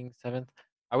 Yeah. Kings 7th.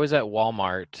 I was at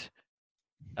Walmart,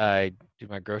 do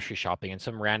my grocery shopping, and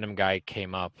some random guy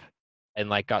came up and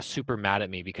like got super mad at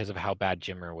me because of how bad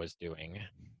Jimmer was doing.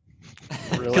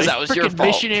 Really? Because that was your Frickin' fault.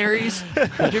 missionaries.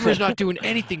 Jimmer's not doing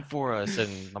anything for us, and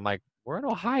I'm like, we're in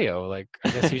Ohio. Like, I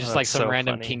guess he's just like That's some so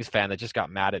random funny. Kings fan that just got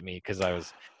mad at me because I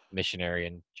was missionary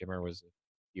and Jimmer was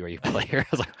a BYU player. I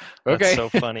was like, okay, That's so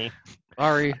funny.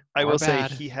 sorry. I our will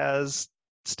bad. say he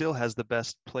still has the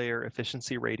best player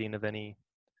efficiency rating of any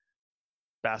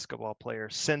basketball player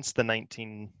since the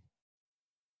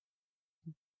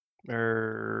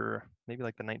or maybe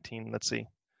like the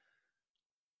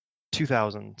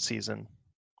 2000 season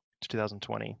to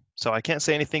 2020. So I can't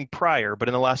say anything prior, but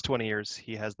in the last 20 years,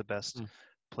 he has the best Hmm.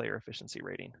 player efficiency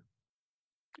rating.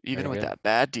 Even Very with good. that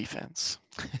bad defense,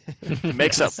 it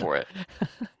makes up Yes. for it.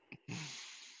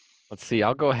 Let's see.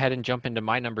 I'll go ahead and jump into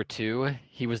my number 2.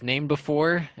 He was named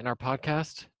before in our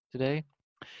podcast today.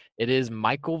 It is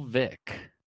Michael Vick.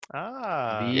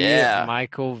 Ah, The Yeah.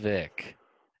 Michael Vick.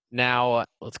 Now,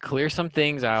 let's clear some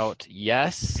things out.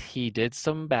 Yes, he did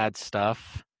some bad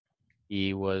stuff.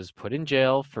 He was put in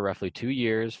jail for roughly 2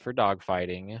 years for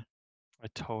dogfighting. I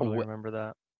totally Wh- remember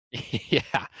that.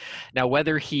 Yeah. Now,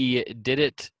 whether he did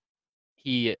it,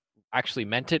 he actually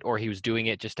meant it, or he was doing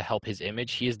it just to help his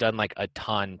image, he has done like a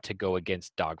ton to go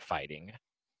against dogfighting.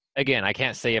 Again, I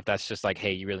can't say if that's just like,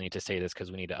 hey, you really need to say this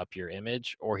because we need to up your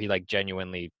image, or he like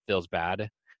genuinely feels bad.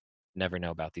 Never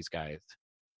know about these guys.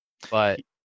 But He-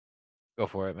 go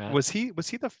for it, Matt. Was he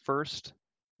the first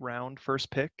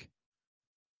pick?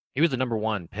 He was the number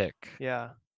 1 pick. Yeah.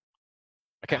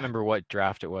 I can't remember what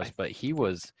draft it was, but he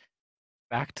was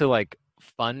back to like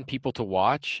fun people to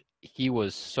watch. He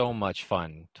was so much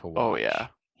fun to watch. Oh yeah,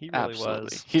 He really absolutely.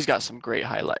 was. He's got some great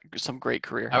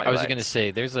career highlights. I was going to say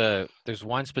there's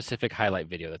one specific highlight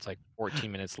video that's like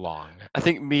 14 minutes long. I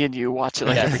think me and you watch it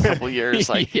like every Yes. couple years.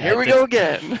 Like, Yeah, here we go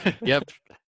again. Yep,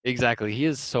 exactly. He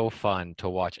is so fun to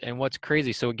watch. And what's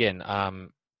crazy, so again,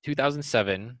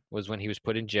 2007 was when he was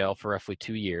put in jail for roughly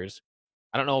 2 years.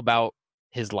 I don't know about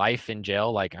his life in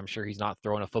jail. Like, I'm sure he's not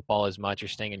throwing a football as much or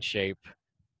staying in shape.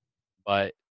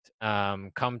 But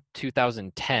come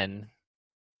 2010,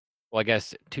 well, I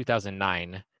guess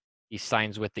 2009, he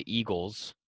signs with the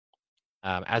Eagles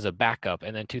as a backup.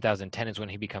 And then 2010 is when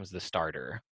he becomes the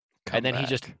starter. And then he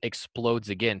just Comeback. explodes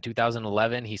again.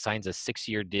 2011, he signs a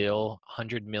 6-year deal,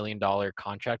 $100 million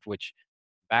contract, which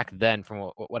back then,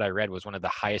 from what I read, was one of the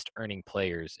highest earning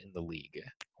players in the league.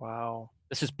 Wow.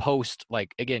 This is post,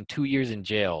 like, again, 2 years in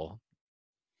jail,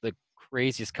 the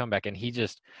craziest comeback. And he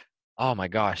just, oh my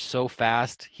gosh, so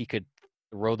fast. He could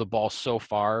throw the ball so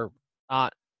far.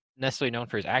 Not necessarily known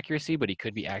for his accuracy, but he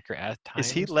could be accurate at times.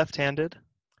 Is he left-handed?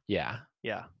 Yeah.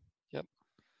 Yeah.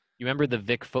 You remember the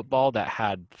Vic football that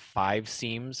had 5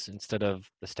 seams instead of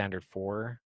the standard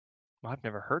 4? I've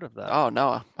never heard of that. Oh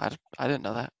no, I didn't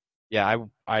know that. Yeah,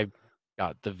 I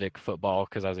got the Vic football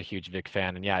because I was a huge Vic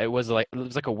fan, and yeah, it was like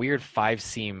a weird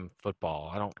 5-seam football.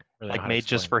 I don't really know Like how to made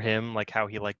just explain for him, like how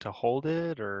he liked to hold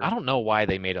it, or it. I don't know why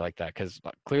they made it like that because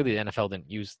clearly the NFL didn't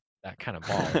use that kind of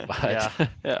ball. But Yeah.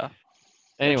 Yeah.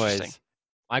 anyways, Interesting.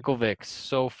 Michael Vick,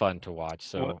 so fun to watch.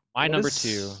 So What- my what number is-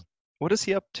 2. What is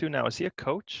he up to now? Is he a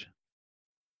coach?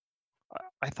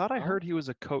 I thought I Oh. heard he was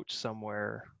a coach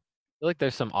somewhere. I feel like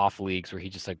there's some off leagues where he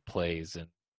just like plays, and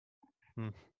Hmm.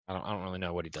 I don't really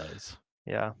know what he does.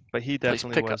 Yeah, but he Plays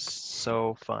definitely pickup. was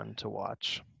so fun to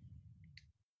watch.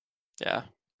 Yeah.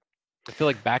 I feel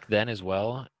like back then as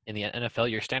well in the NFL,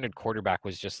 your standard quarterback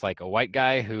was just like a white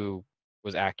guy who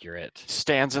was accurate.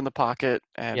 Stands in the pocket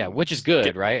and Yeah, which is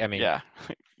good, right? I mean, yeah.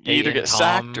 You either Peyton, get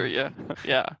sacked or Tom. yeah.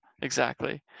 Yeah,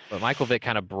 exactly. But Michael Vick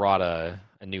kind of brought a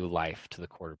new life to the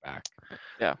quarterback.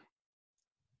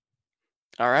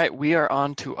 All right, we are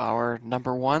on to our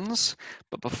number 1s,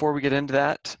 but before we get into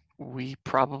that, we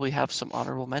probably have some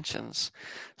honorable mentions.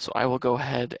 So I will go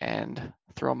ahead and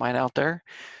throw mine out there.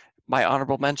 My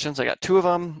honorable mentions, I got 2 of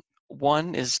them.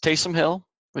 One is Taysom Hill,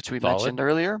 which we Solid. mentioned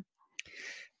earlier,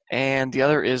 and the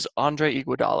other is Andre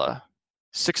Iguodala,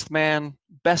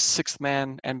 best sixth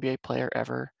man NBA player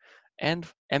ever, and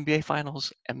NBA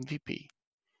Finals MVP.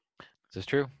 This is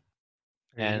true.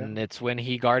 There you go. And it's when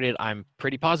he guarded, I'm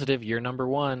pretty positive, your number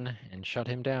 1 and shut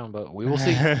him down, but we will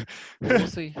see. We will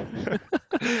see.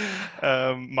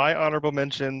 My honorable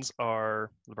mentions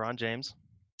are LeBron James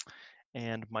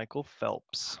and Michael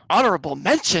Phelps. Honorable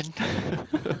mention.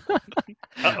 Uh-oh,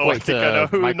 I Wait, think I know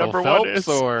who Michael number Phelps 1 is.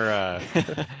 or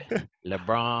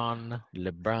LeBron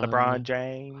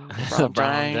James.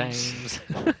 LeBron James.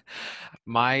 James.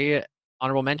 My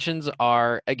honorable mentions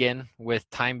are, again, with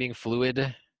time being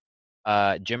fluid,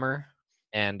 Jimmer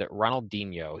and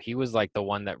Ronaldinho. He was like the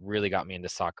one that really got me into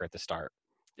soccer at the start.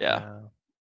 Yeah.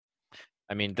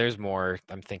 I mean, there's more.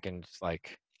 I'm thinking just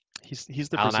like He's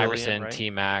the Allen Brazilian, Iverson, right?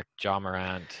 T-Mac, Ja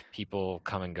Morant. People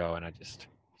come and go, and I just see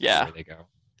Yeah. where they go.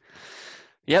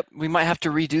 Yep, we might have to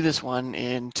redo this one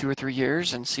in 2 or 3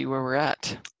 years and see where we're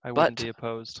at. I wouldn't But- be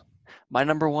opposed. My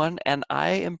number 1, and I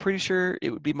am pretty sure it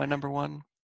would be my number 1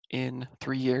 in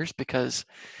 3 years because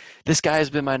this guy has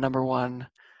been my number 1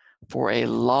 for a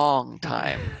long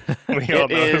time. We all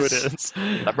know who it is is.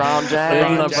 LeBron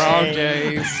James. LeBron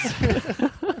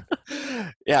James.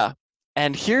 Yeah,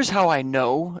 And here's how I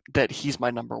know that he's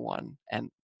my number one and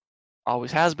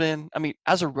always has been. I mean,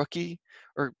 as a rookie,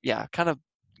 or yeah, kind of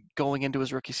going into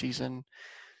his rookie season,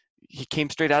 he came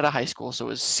straight out of high school. So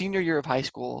his senior year of high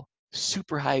school,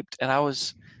 super hyped. And I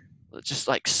was just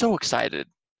like so excited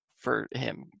for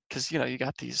him because, you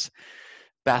got these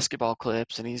basketball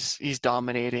clips and he's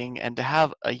dominating. And to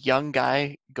have a young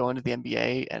guy go into the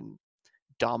NBA and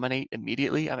dominate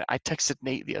immediately. I mean, I texted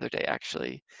Nate the other day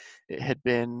actually. It had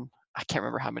been, I can't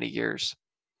remember how many years.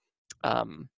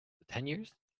 10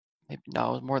 years? Maybe, no,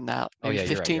 it was more than that. Oh Maybe yeah,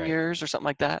 you're 15 right. years or something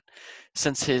like that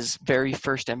since his very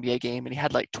first NBA game. And he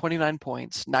had like 29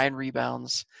 points, 9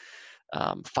 rebounds,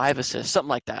 5 assists, something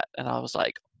like that. And I was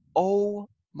like, oh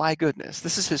my goodness,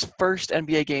 this is his first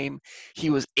NBA game. He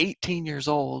was 18 years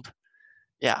old.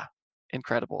 Yeah,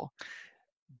 incredible.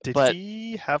 Did But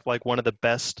he have like one of the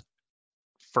best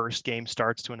first game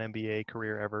starts to an NBA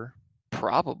career ever?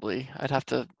 probably, I'd have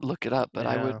to look it up, but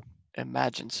I would Yeah.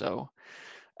 imagine so.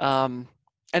 Um,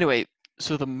 anyway,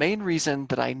 so the main reason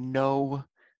that I know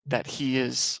that he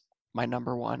is my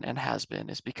number one and has been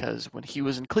is because when he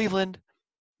was in Cleveland,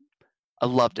 I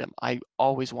loved him. I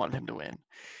always wanted him to win.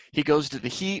 He goes to the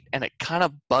Heat, and it kind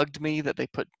of bugged me that they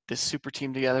put this super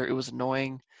team together. It was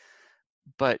annoying,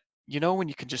 but when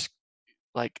you can just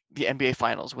like the NBA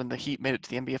Finals, when the Heat made it to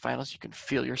the NBA Finals, you can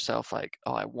feel yourself like,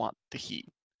 oh, I want the Heat,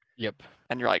 Yep.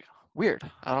 and you're like, weird.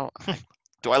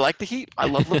 Do I like the Heat? I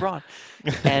love LeBron,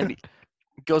 and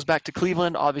goes back to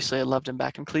Cleveland. Obviously, I loved him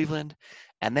back in Cleveland.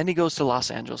 And then he goes to Los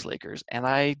Angeles Lakers. And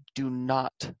I do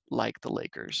not like the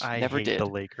Lakers. I Never hate did. the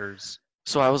Lakers.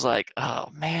 So I was like, oh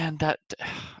man,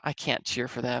 I can't cheer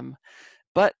for them.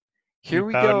 But here You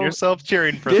we found go. yourself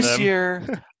cheering for This them.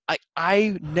 year,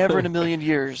 I never in a million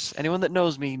years, anyone that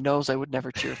knows me knows I would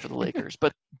never cheer for the Lakers.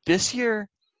 But this year,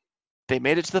 they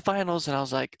made it to the finals, and I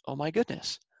was like, oh my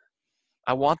goodness.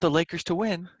 I want the Lakers to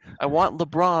win. I want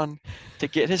LeBron to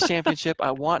get his championship.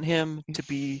 I want him to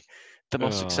be the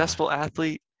most successful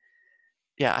athlete.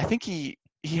 Yeah, I think he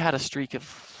had a streak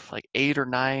of like 8 or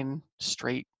 9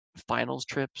 straight finals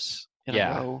trips in a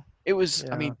Yeah. row. It was, I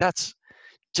Yeah. mean, that's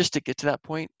just to get to that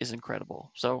point is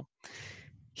incredible. So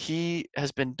he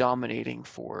has been dominating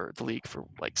for the league for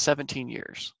like 17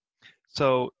 years.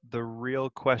 So the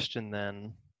real question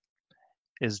then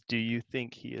is, do you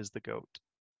think he is the GOAT?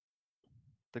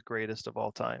 The greatest of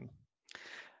all time?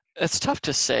 It's tough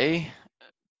to say.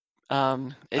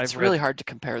 It's I've really read hard to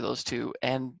compare those two.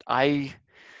 And I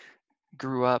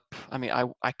grew up, I mean,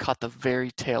 I caught the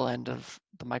very tail end of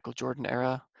the Michael Jordan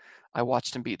era. I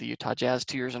watched him beat the Utah Jazz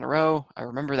 2 years in a row. I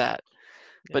remember that.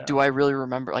 But yeah. do I really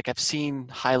remember? Like, I've seen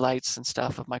highlights and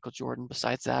stuff of Michael Jordan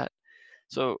besides that.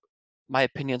 So my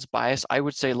opinion's biased. I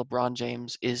would say LeBron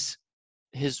James is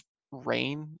his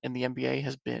reign in the NBA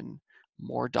has been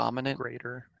more dominant.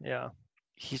 Greater. Yeah.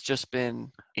 He's just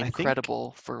been I think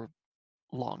incredible for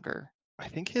longer. I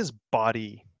think his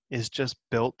body is just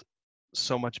built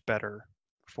so much better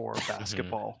for Mhm.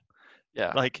 basketball.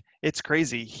 Yeah. Like it's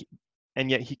crazy, and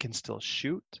yet he can still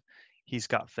shoot. He's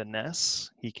got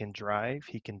finesse. He can drive.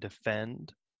 He can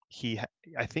defend.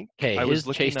 I think Okay, I was his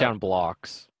looking chase up. down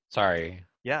blocks. Sorry.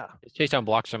 Yeah, His chase down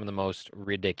blocks are some of the most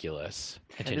ridiculous.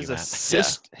 and Continue, his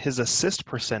Matt. assist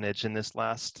percentage in this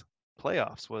last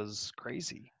playoffs was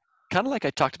crazy. Kind of like I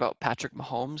talked about Patrick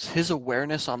Mahomes, his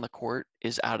awareness on the court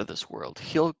is out of this world.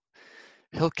 He'll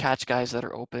catch guys that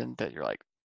are open that you're like,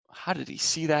 how did he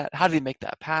see that? How did he make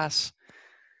that pass?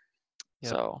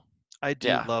 Yep. So I do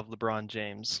yeah. love LeBron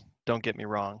James. Don't get me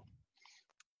wrong,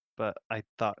 but I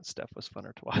thought Steph was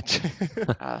funner to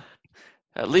watch.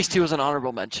 At least he was an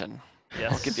honorable mention.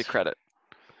 Yes. I'll give you credit.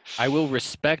 I will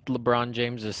respect LeBron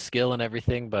James's skill and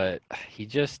everything, but he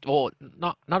just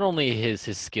not only his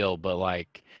skill, but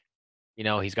like,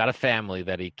 he's got a family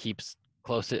that he keeps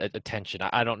close attention.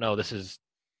 I don't know, this is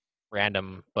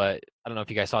random, but I don't know if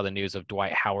you guys saw the news of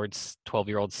Dwight Howard's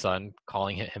 12-year-old son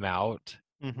calling him out.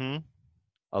 Mm-hmm.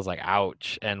 I was like,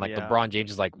 ouch. And like Yeah. LeBron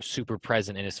James is like super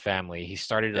present in his family. He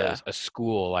started a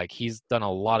school. Like he's done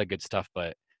a lot of good stuff,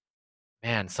 but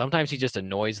man, sometimes he just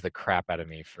annoys the crap out of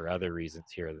me for other reasons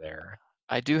here or there.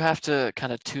 I do have to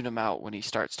kind of tune him out when he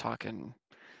starts talking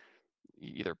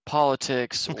either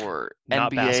politics or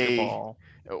Not NBA basketball.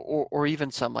 or even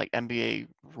some like NBA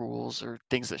rules or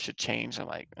things that should change. I'm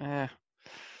like,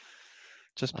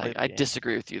 Just play the I game.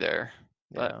 disagree with you there.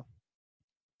 Yeah.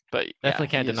 But Definitely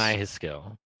yeah, can't deny his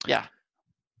skill. Yeah.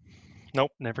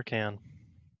 Nope, never can.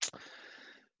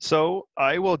 So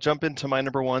I will jump into my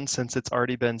number one since it's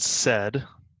already been said.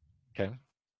 Okay.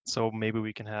 So maybe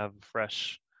we can have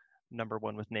fresh number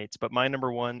one with Nate's. But my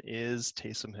number one is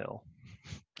Taysom Hill.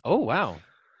 Oh, wow.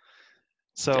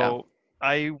 So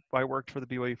I worked for the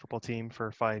BYU football team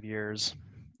for 5 years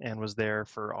and was there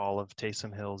for all of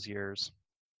Taysom Hill's years.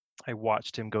 I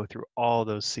watched him go through all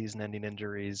those season-ending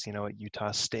injuries, at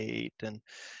Utah State and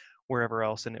wherever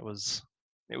else, and it was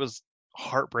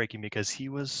heartbreaking because he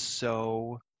was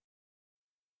such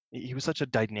a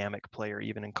dynamic player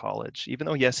even in college. Even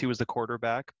though yes, he was the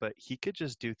quarterback, but he could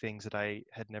just do things that I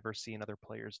had never seen other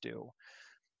players do.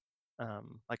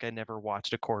 Like I never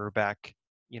watched a quarterback,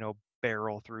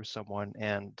 barrel through someone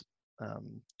and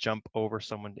jump over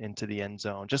someone into the end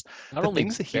zone. Just Not the only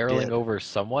things that he barreling did. over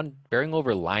someone, barreling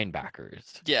over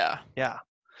linebackers. Yeah. Yeah.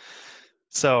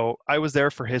 So I was there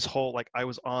for his whole, I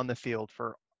was on the field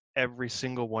for every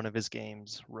single one of his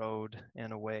games, road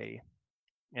and away.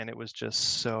 And it was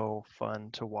just so fun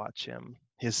to watch him.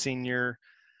 His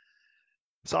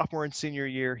sophomore and senior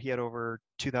year, he had over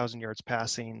 2,000 yards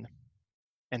passing.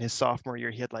 And his sophomore year,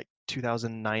 he had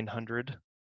 2,900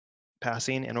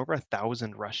 passing and over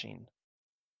 1,000 rushing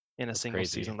in a That's single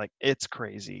crazy. season. It's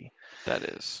crazy. That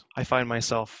is. I find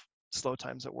myself slow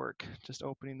times at work, just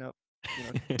opening up,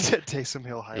 Taysom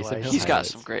Hill highlights. Hill He's got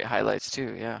highlights. some great highlights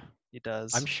too. Yeah. He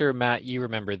does. I'm sure, Matt, you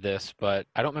remember this, but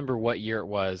I don't remember what year it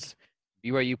was.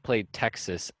 BYU played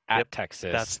Texas at Yep,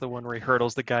 Texas. That's the one where he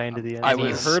hurdles the guy into the end I and zone.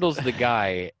 he was- hurdles the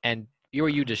guy, and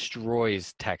BYU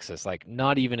destroys Texas.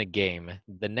 Not even a game.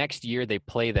 The next year they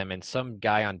play them, and some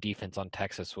guy on defense on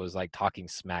Texas was talking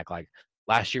smack,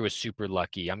 last year was super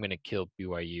lucky. I'm gonna kill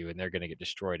BYU, and they're gonna get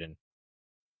destroyed. And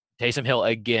Taysom Hill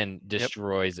again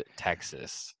destroys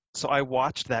Texas. So I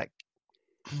watched that.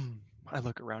 I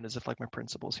look around as if my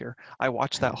principal's here. I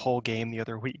watched that whole game the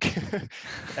other week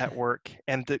at work,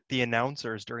 and the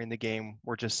announcers during the game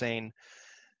were just saying,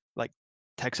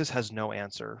 Texas has no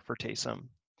answer for Taysom.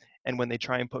 And when they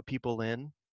try and put people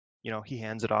in, he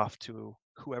hands it off to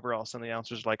whoever else, and the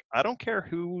announcers are like, I don't care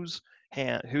whose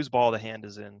ball the hand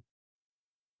is in.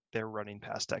 They're running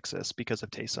past Texas because of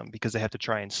Taysom, because they have to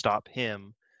try and stop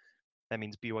him. That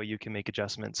means BYU can make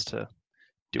adjustments to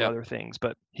do other things.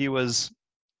 But he was,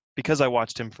 because I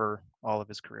watched him for all of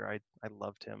his career, I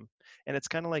loved him. And it's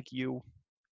kind of like you,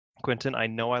 Quentin. I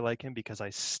know I like him because I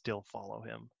still follow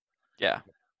him. Yeah.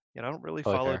 I don't really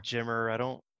Totally follow fair. Jimmer. I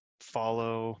don't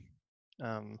follow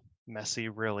Messi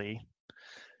really,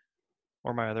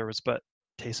 or my others, but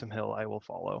Taysom Hill I will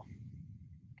follow.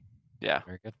 Yeah.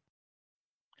 Very good.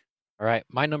 All right,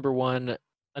 my number one,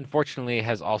 unfortunately,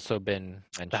 has also been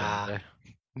mentioned.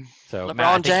 So LeBron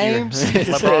Matt, James?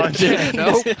 LeBron James.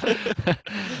 Nope.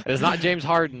 It's not James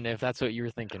Harden, if that's what you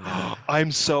were thinking. Matt.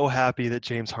 I'm so happy that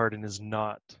James Harden is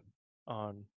not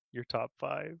on your top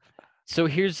 5. So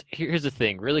here's the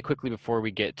thing, really quickly before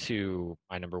we get to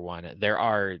my number one. There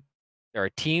are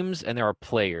teams and there are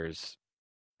players,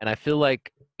 and I feel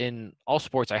like in all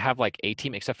sports I have a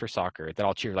team except for soccer that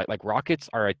I'll cheer. Like Rockets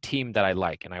are a team that I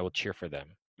like and I will cheer for them,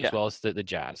 as well as the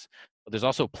Jazz. But there's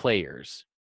also players.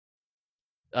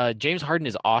 James Harden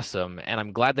is awesome, and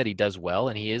I'm glad that he does well,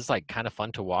 and he is kind of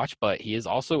fun to watch, but he is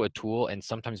also a tool and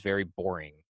sometimes very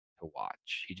boring to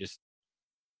watch. He just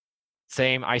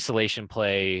same isolation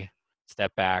play,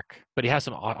 step back, but he has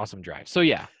some awesome drives. So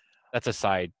yeah, that's a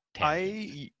side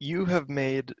tangent. You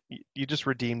just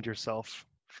redeemed yourself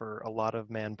for a lot of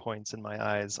man points in my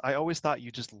eyes. I always thought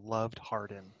you just loved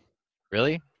Harden.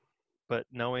 Really? But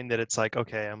knowing that it's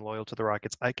okay, I'm loyal to the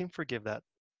Rockets, I can forgive that.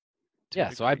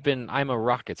 Yeah, so I'm a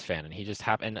Rockets fan, and he just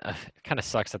happened. It kind of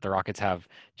sucks that the Rockets have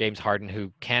James Harden,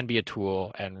 who can be a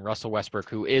tool, and Russell Westbrook,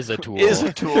 who is a tool.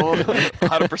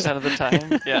 100% of the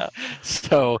time. Yeah.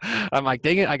 So I'm like,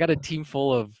 dang it, I got a team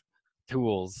full of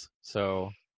tools.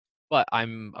 So, but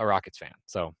I'm a Rockets fan.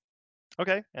 So,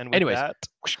 okay. And with anyways, that,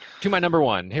 to my number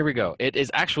one. Here we go. It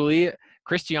is actually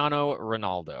Cristiano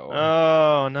Ronaldo.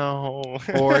 Oh no.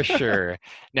 For sure.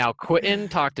 Now, Quentin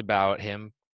talked about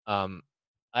him.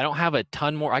 I don't have a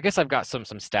ton more. I guess I've got some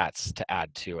stats to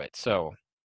add to it. So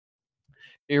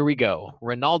here we go.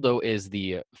 Ronaldo is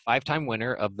the 5-time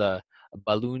winner of the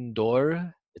Ballon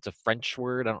d'Or. It's a French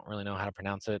word. I don't really know how to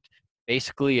pronounce it.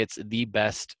 Basically, it's the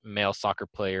best male soccer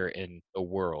player in the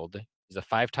world. He's a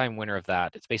 5-time winner of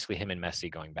that. It's basically him and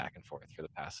Messi going back and forth for the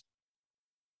past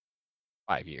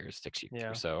 5 years, 6 years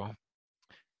or so.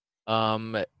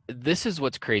 This is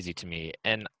what's crazy to me.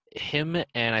 And him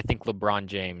and I think LeBron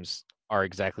James are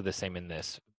exactly the same in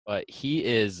this, but he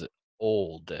is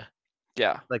old.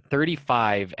 Yeah.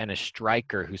 35 and a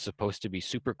striker who's supposed to be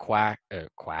super quick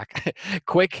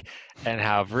and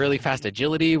have really fast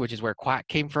agility, which is where quack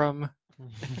came from.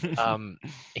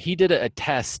 He did a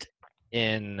test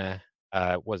in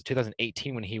was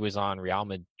 2018 when he was on Real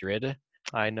Madrid.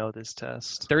 I know this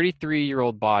test.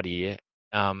 33-year-old body,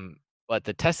 But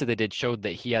the test that they did showed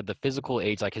that he had the physical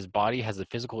age, like his body has the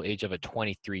physical age of a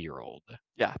 23-year-old.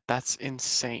 Yeah, that's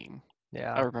insane. I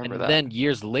Yeah. remember And that. then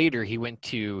years later, he went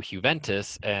to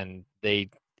Juventus, and they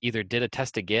either did a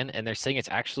test again, and they're saying it's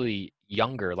actually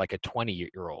younger, like a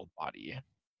 20-year-old body.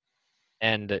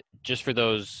 And just for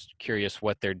those curious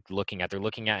what they're looking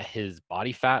at his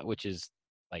body fat, which is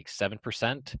like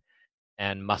 7%,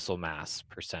 and muscle mass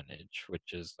percentage,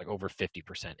 which is like over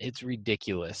 50%. It's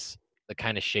ridiculous the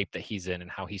kind of shape that he's in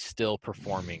and how he's still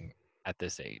performing at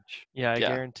this age. Yeah, I Yeah.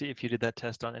 guarantee if you did that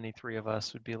test on any three of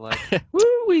us, would be like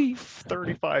Woo-wee!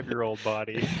 35-year-old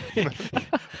body.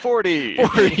 40.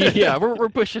 40, yeah, we're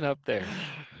pushing up there.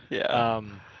 Yeah.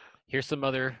 Here's some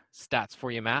other stats for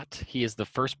you, Matt. He is the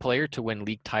first player to win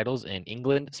league titles in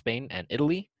England, Spain, and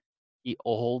Italy. He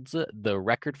holds the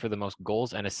record for the most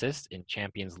goals and assists in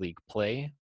Champions League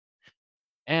play.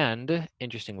 And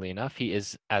interestingly enough, he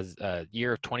is, as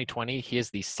year of 2020, he is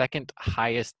the second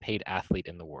highest paid athlete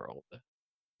in the world.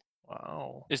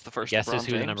 Wow. Is the first Guesses LeBron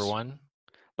who James? the number one?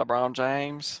 LeBron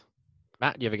James.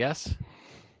 Matt, do you have a guess?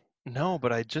 No,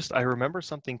 but I remember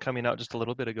something coming out just a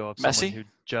little bit ago of Messi? someone who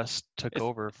just took It's-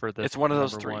 over for the It's one of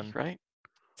those number three, one. right?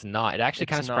 It's not. It actually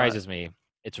kind of It's not. surprises me.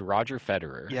 It's Roger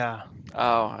Federer. Yeah.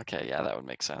 Oh, okay. Yeah, that would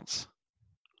make sense.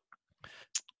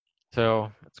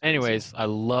 So, That's crazy. anyways, I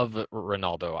love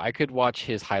Ronaldo. I could watch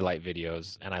his highlight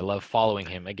videos, and I love following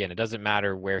him. Again, it doesn't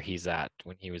matter where he's at.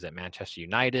 When he was at Manchester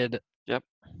United, Yep.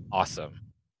 awesome.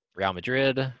 Real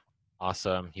Madrid,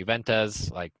 awesome. Juventus,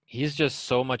 like he's just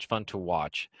so much fun to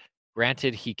watch.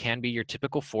 Granted, he can be your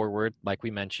typical forward, like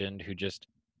we mentioned, who just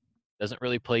doesn't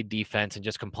really play defense and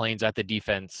just complains at the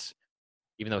defense,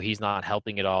 even though he's not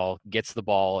helping at all, gets the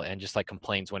ball and just like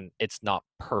complains when it's not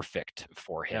perfect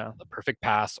for him. Yeah. The perfect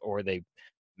pass or they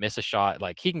miss a shot.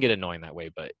 Like he can get annoying that way,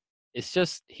 but it's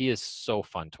just he is so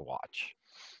fun to watch.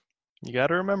 You got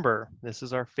to remember, this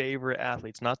is our favorite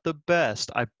athletes, not the best.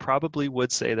 I probably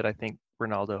would say that I think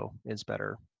Ronaldo is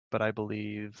better, but I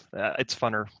believe it's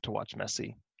funner to watch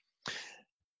Messi.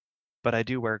 But I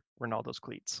do wear Ronaldo's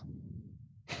cleats.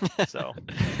 So,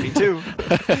 me too.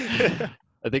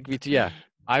 I think me too. Yeah.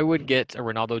 I would get a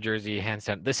Ronaldo jersey hands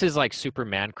down. This is like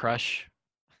Superman crush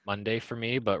Monday for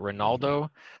me, but Ronaldo,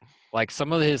 like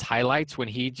some of his highlights when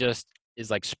he just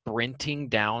is like sprinting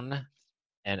down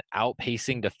and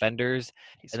outpacing defenders,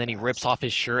 He's and then he fast. rips off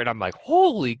his shirt. And I'm like,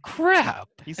 holy crap!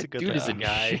 He's a That good dude is in looking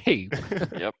guy. shape.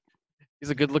 Yep. He's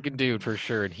a good looking dude for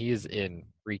sure, and he is in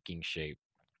freaking shape.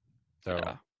 So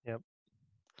Yeah. Yep.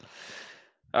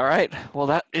 All right. Well,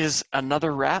 that is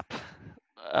another wrap.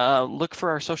 Look for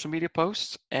our social media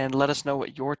posts and let us know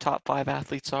what your top 5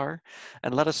 athletes are,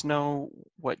 and let us know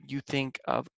what you think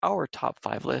of our top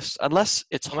 5 list. Unless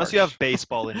it's Unless you have harsh.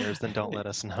 baseball in yours, then don't let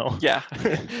us know. Yeah.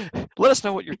 Let us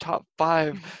know what your top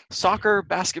 5 soccer,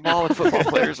 basketball, and football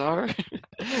players are.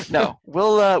 No,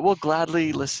 we'll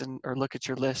gladly listen or look at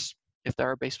your list if there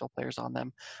are baseball players on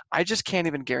them. I just can't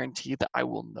even guarantee that I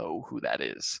will know who that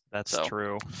is. That's So.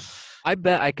 true. I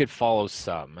bet I could follow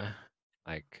some,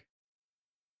 like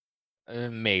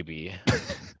maybe.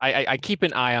 I keep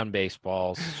an eye on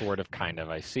baseball, sort of, kind of.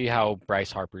 I see how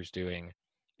Bryce Harper's doing.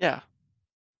 Yeah.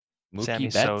 Mookie Sammy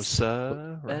Betts,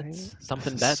 Sosa, right? Betts,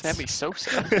 something Betts. Sammy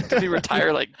Sosa. Did he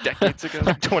retire like decades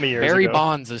ago? 20 years Barry ago.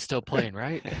 Bonds is still playing,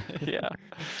 right? Yeah.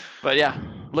 But yeah,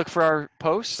 look for our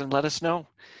posts and let us know.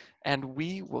 And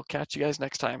we will catch you guys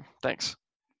next time. Thanks.